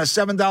 admission is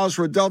 $7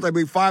 for adults, I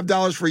believe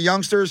 $5 for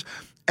youngsters.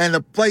 And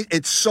the place,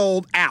 it's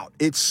sold out.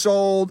 It's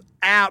sold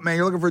out, man.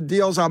 You're looking for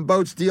deals on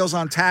boats, deals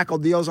on tackle,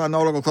 deals on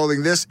nautical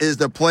clothing. This is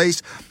the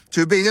place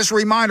to be. Just a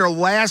reminder,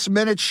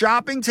 last-minute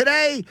shopping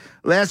today.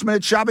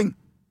 Last-minute shopping.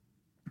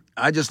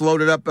 I just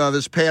loaded up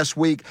this past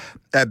week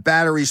at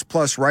Batteries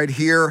Plus right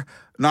here.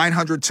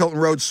 900 Tilton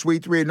Road,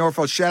 Suite 3 in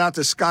Norfolk. Shout out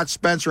to Scott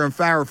Spencer and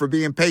Farrah for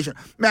being patient.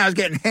 Man, I was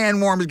getting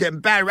hand warmers, getting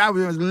battery. I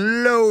was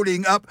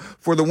loading up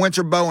for the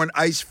winter bow and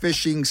ice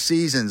fishing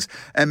seasons.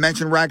 And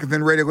mention Rack and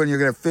Fin Radio, and you're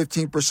going to have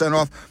 15%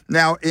 off.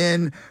 Now,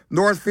 in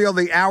Northfield,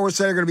 the hours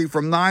today are going to be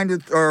from 9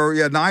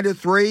 to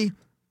 3.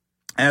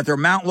 And at their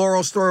Mount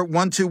Laurel store,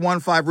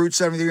 1215 Route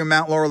 73 in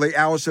Mount Laurel, the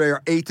hours today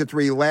are 8 to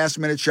 3.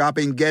 Last-minute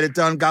shopping. Get it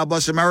done. God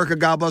bless America.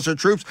 God bless our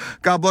troops.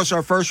 God bless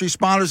our first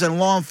responders and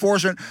law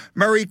enforcement.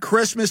 Merry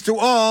Christmas to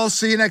all.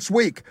 See you next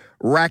week.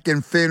 Rack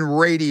and Fin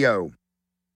Radio.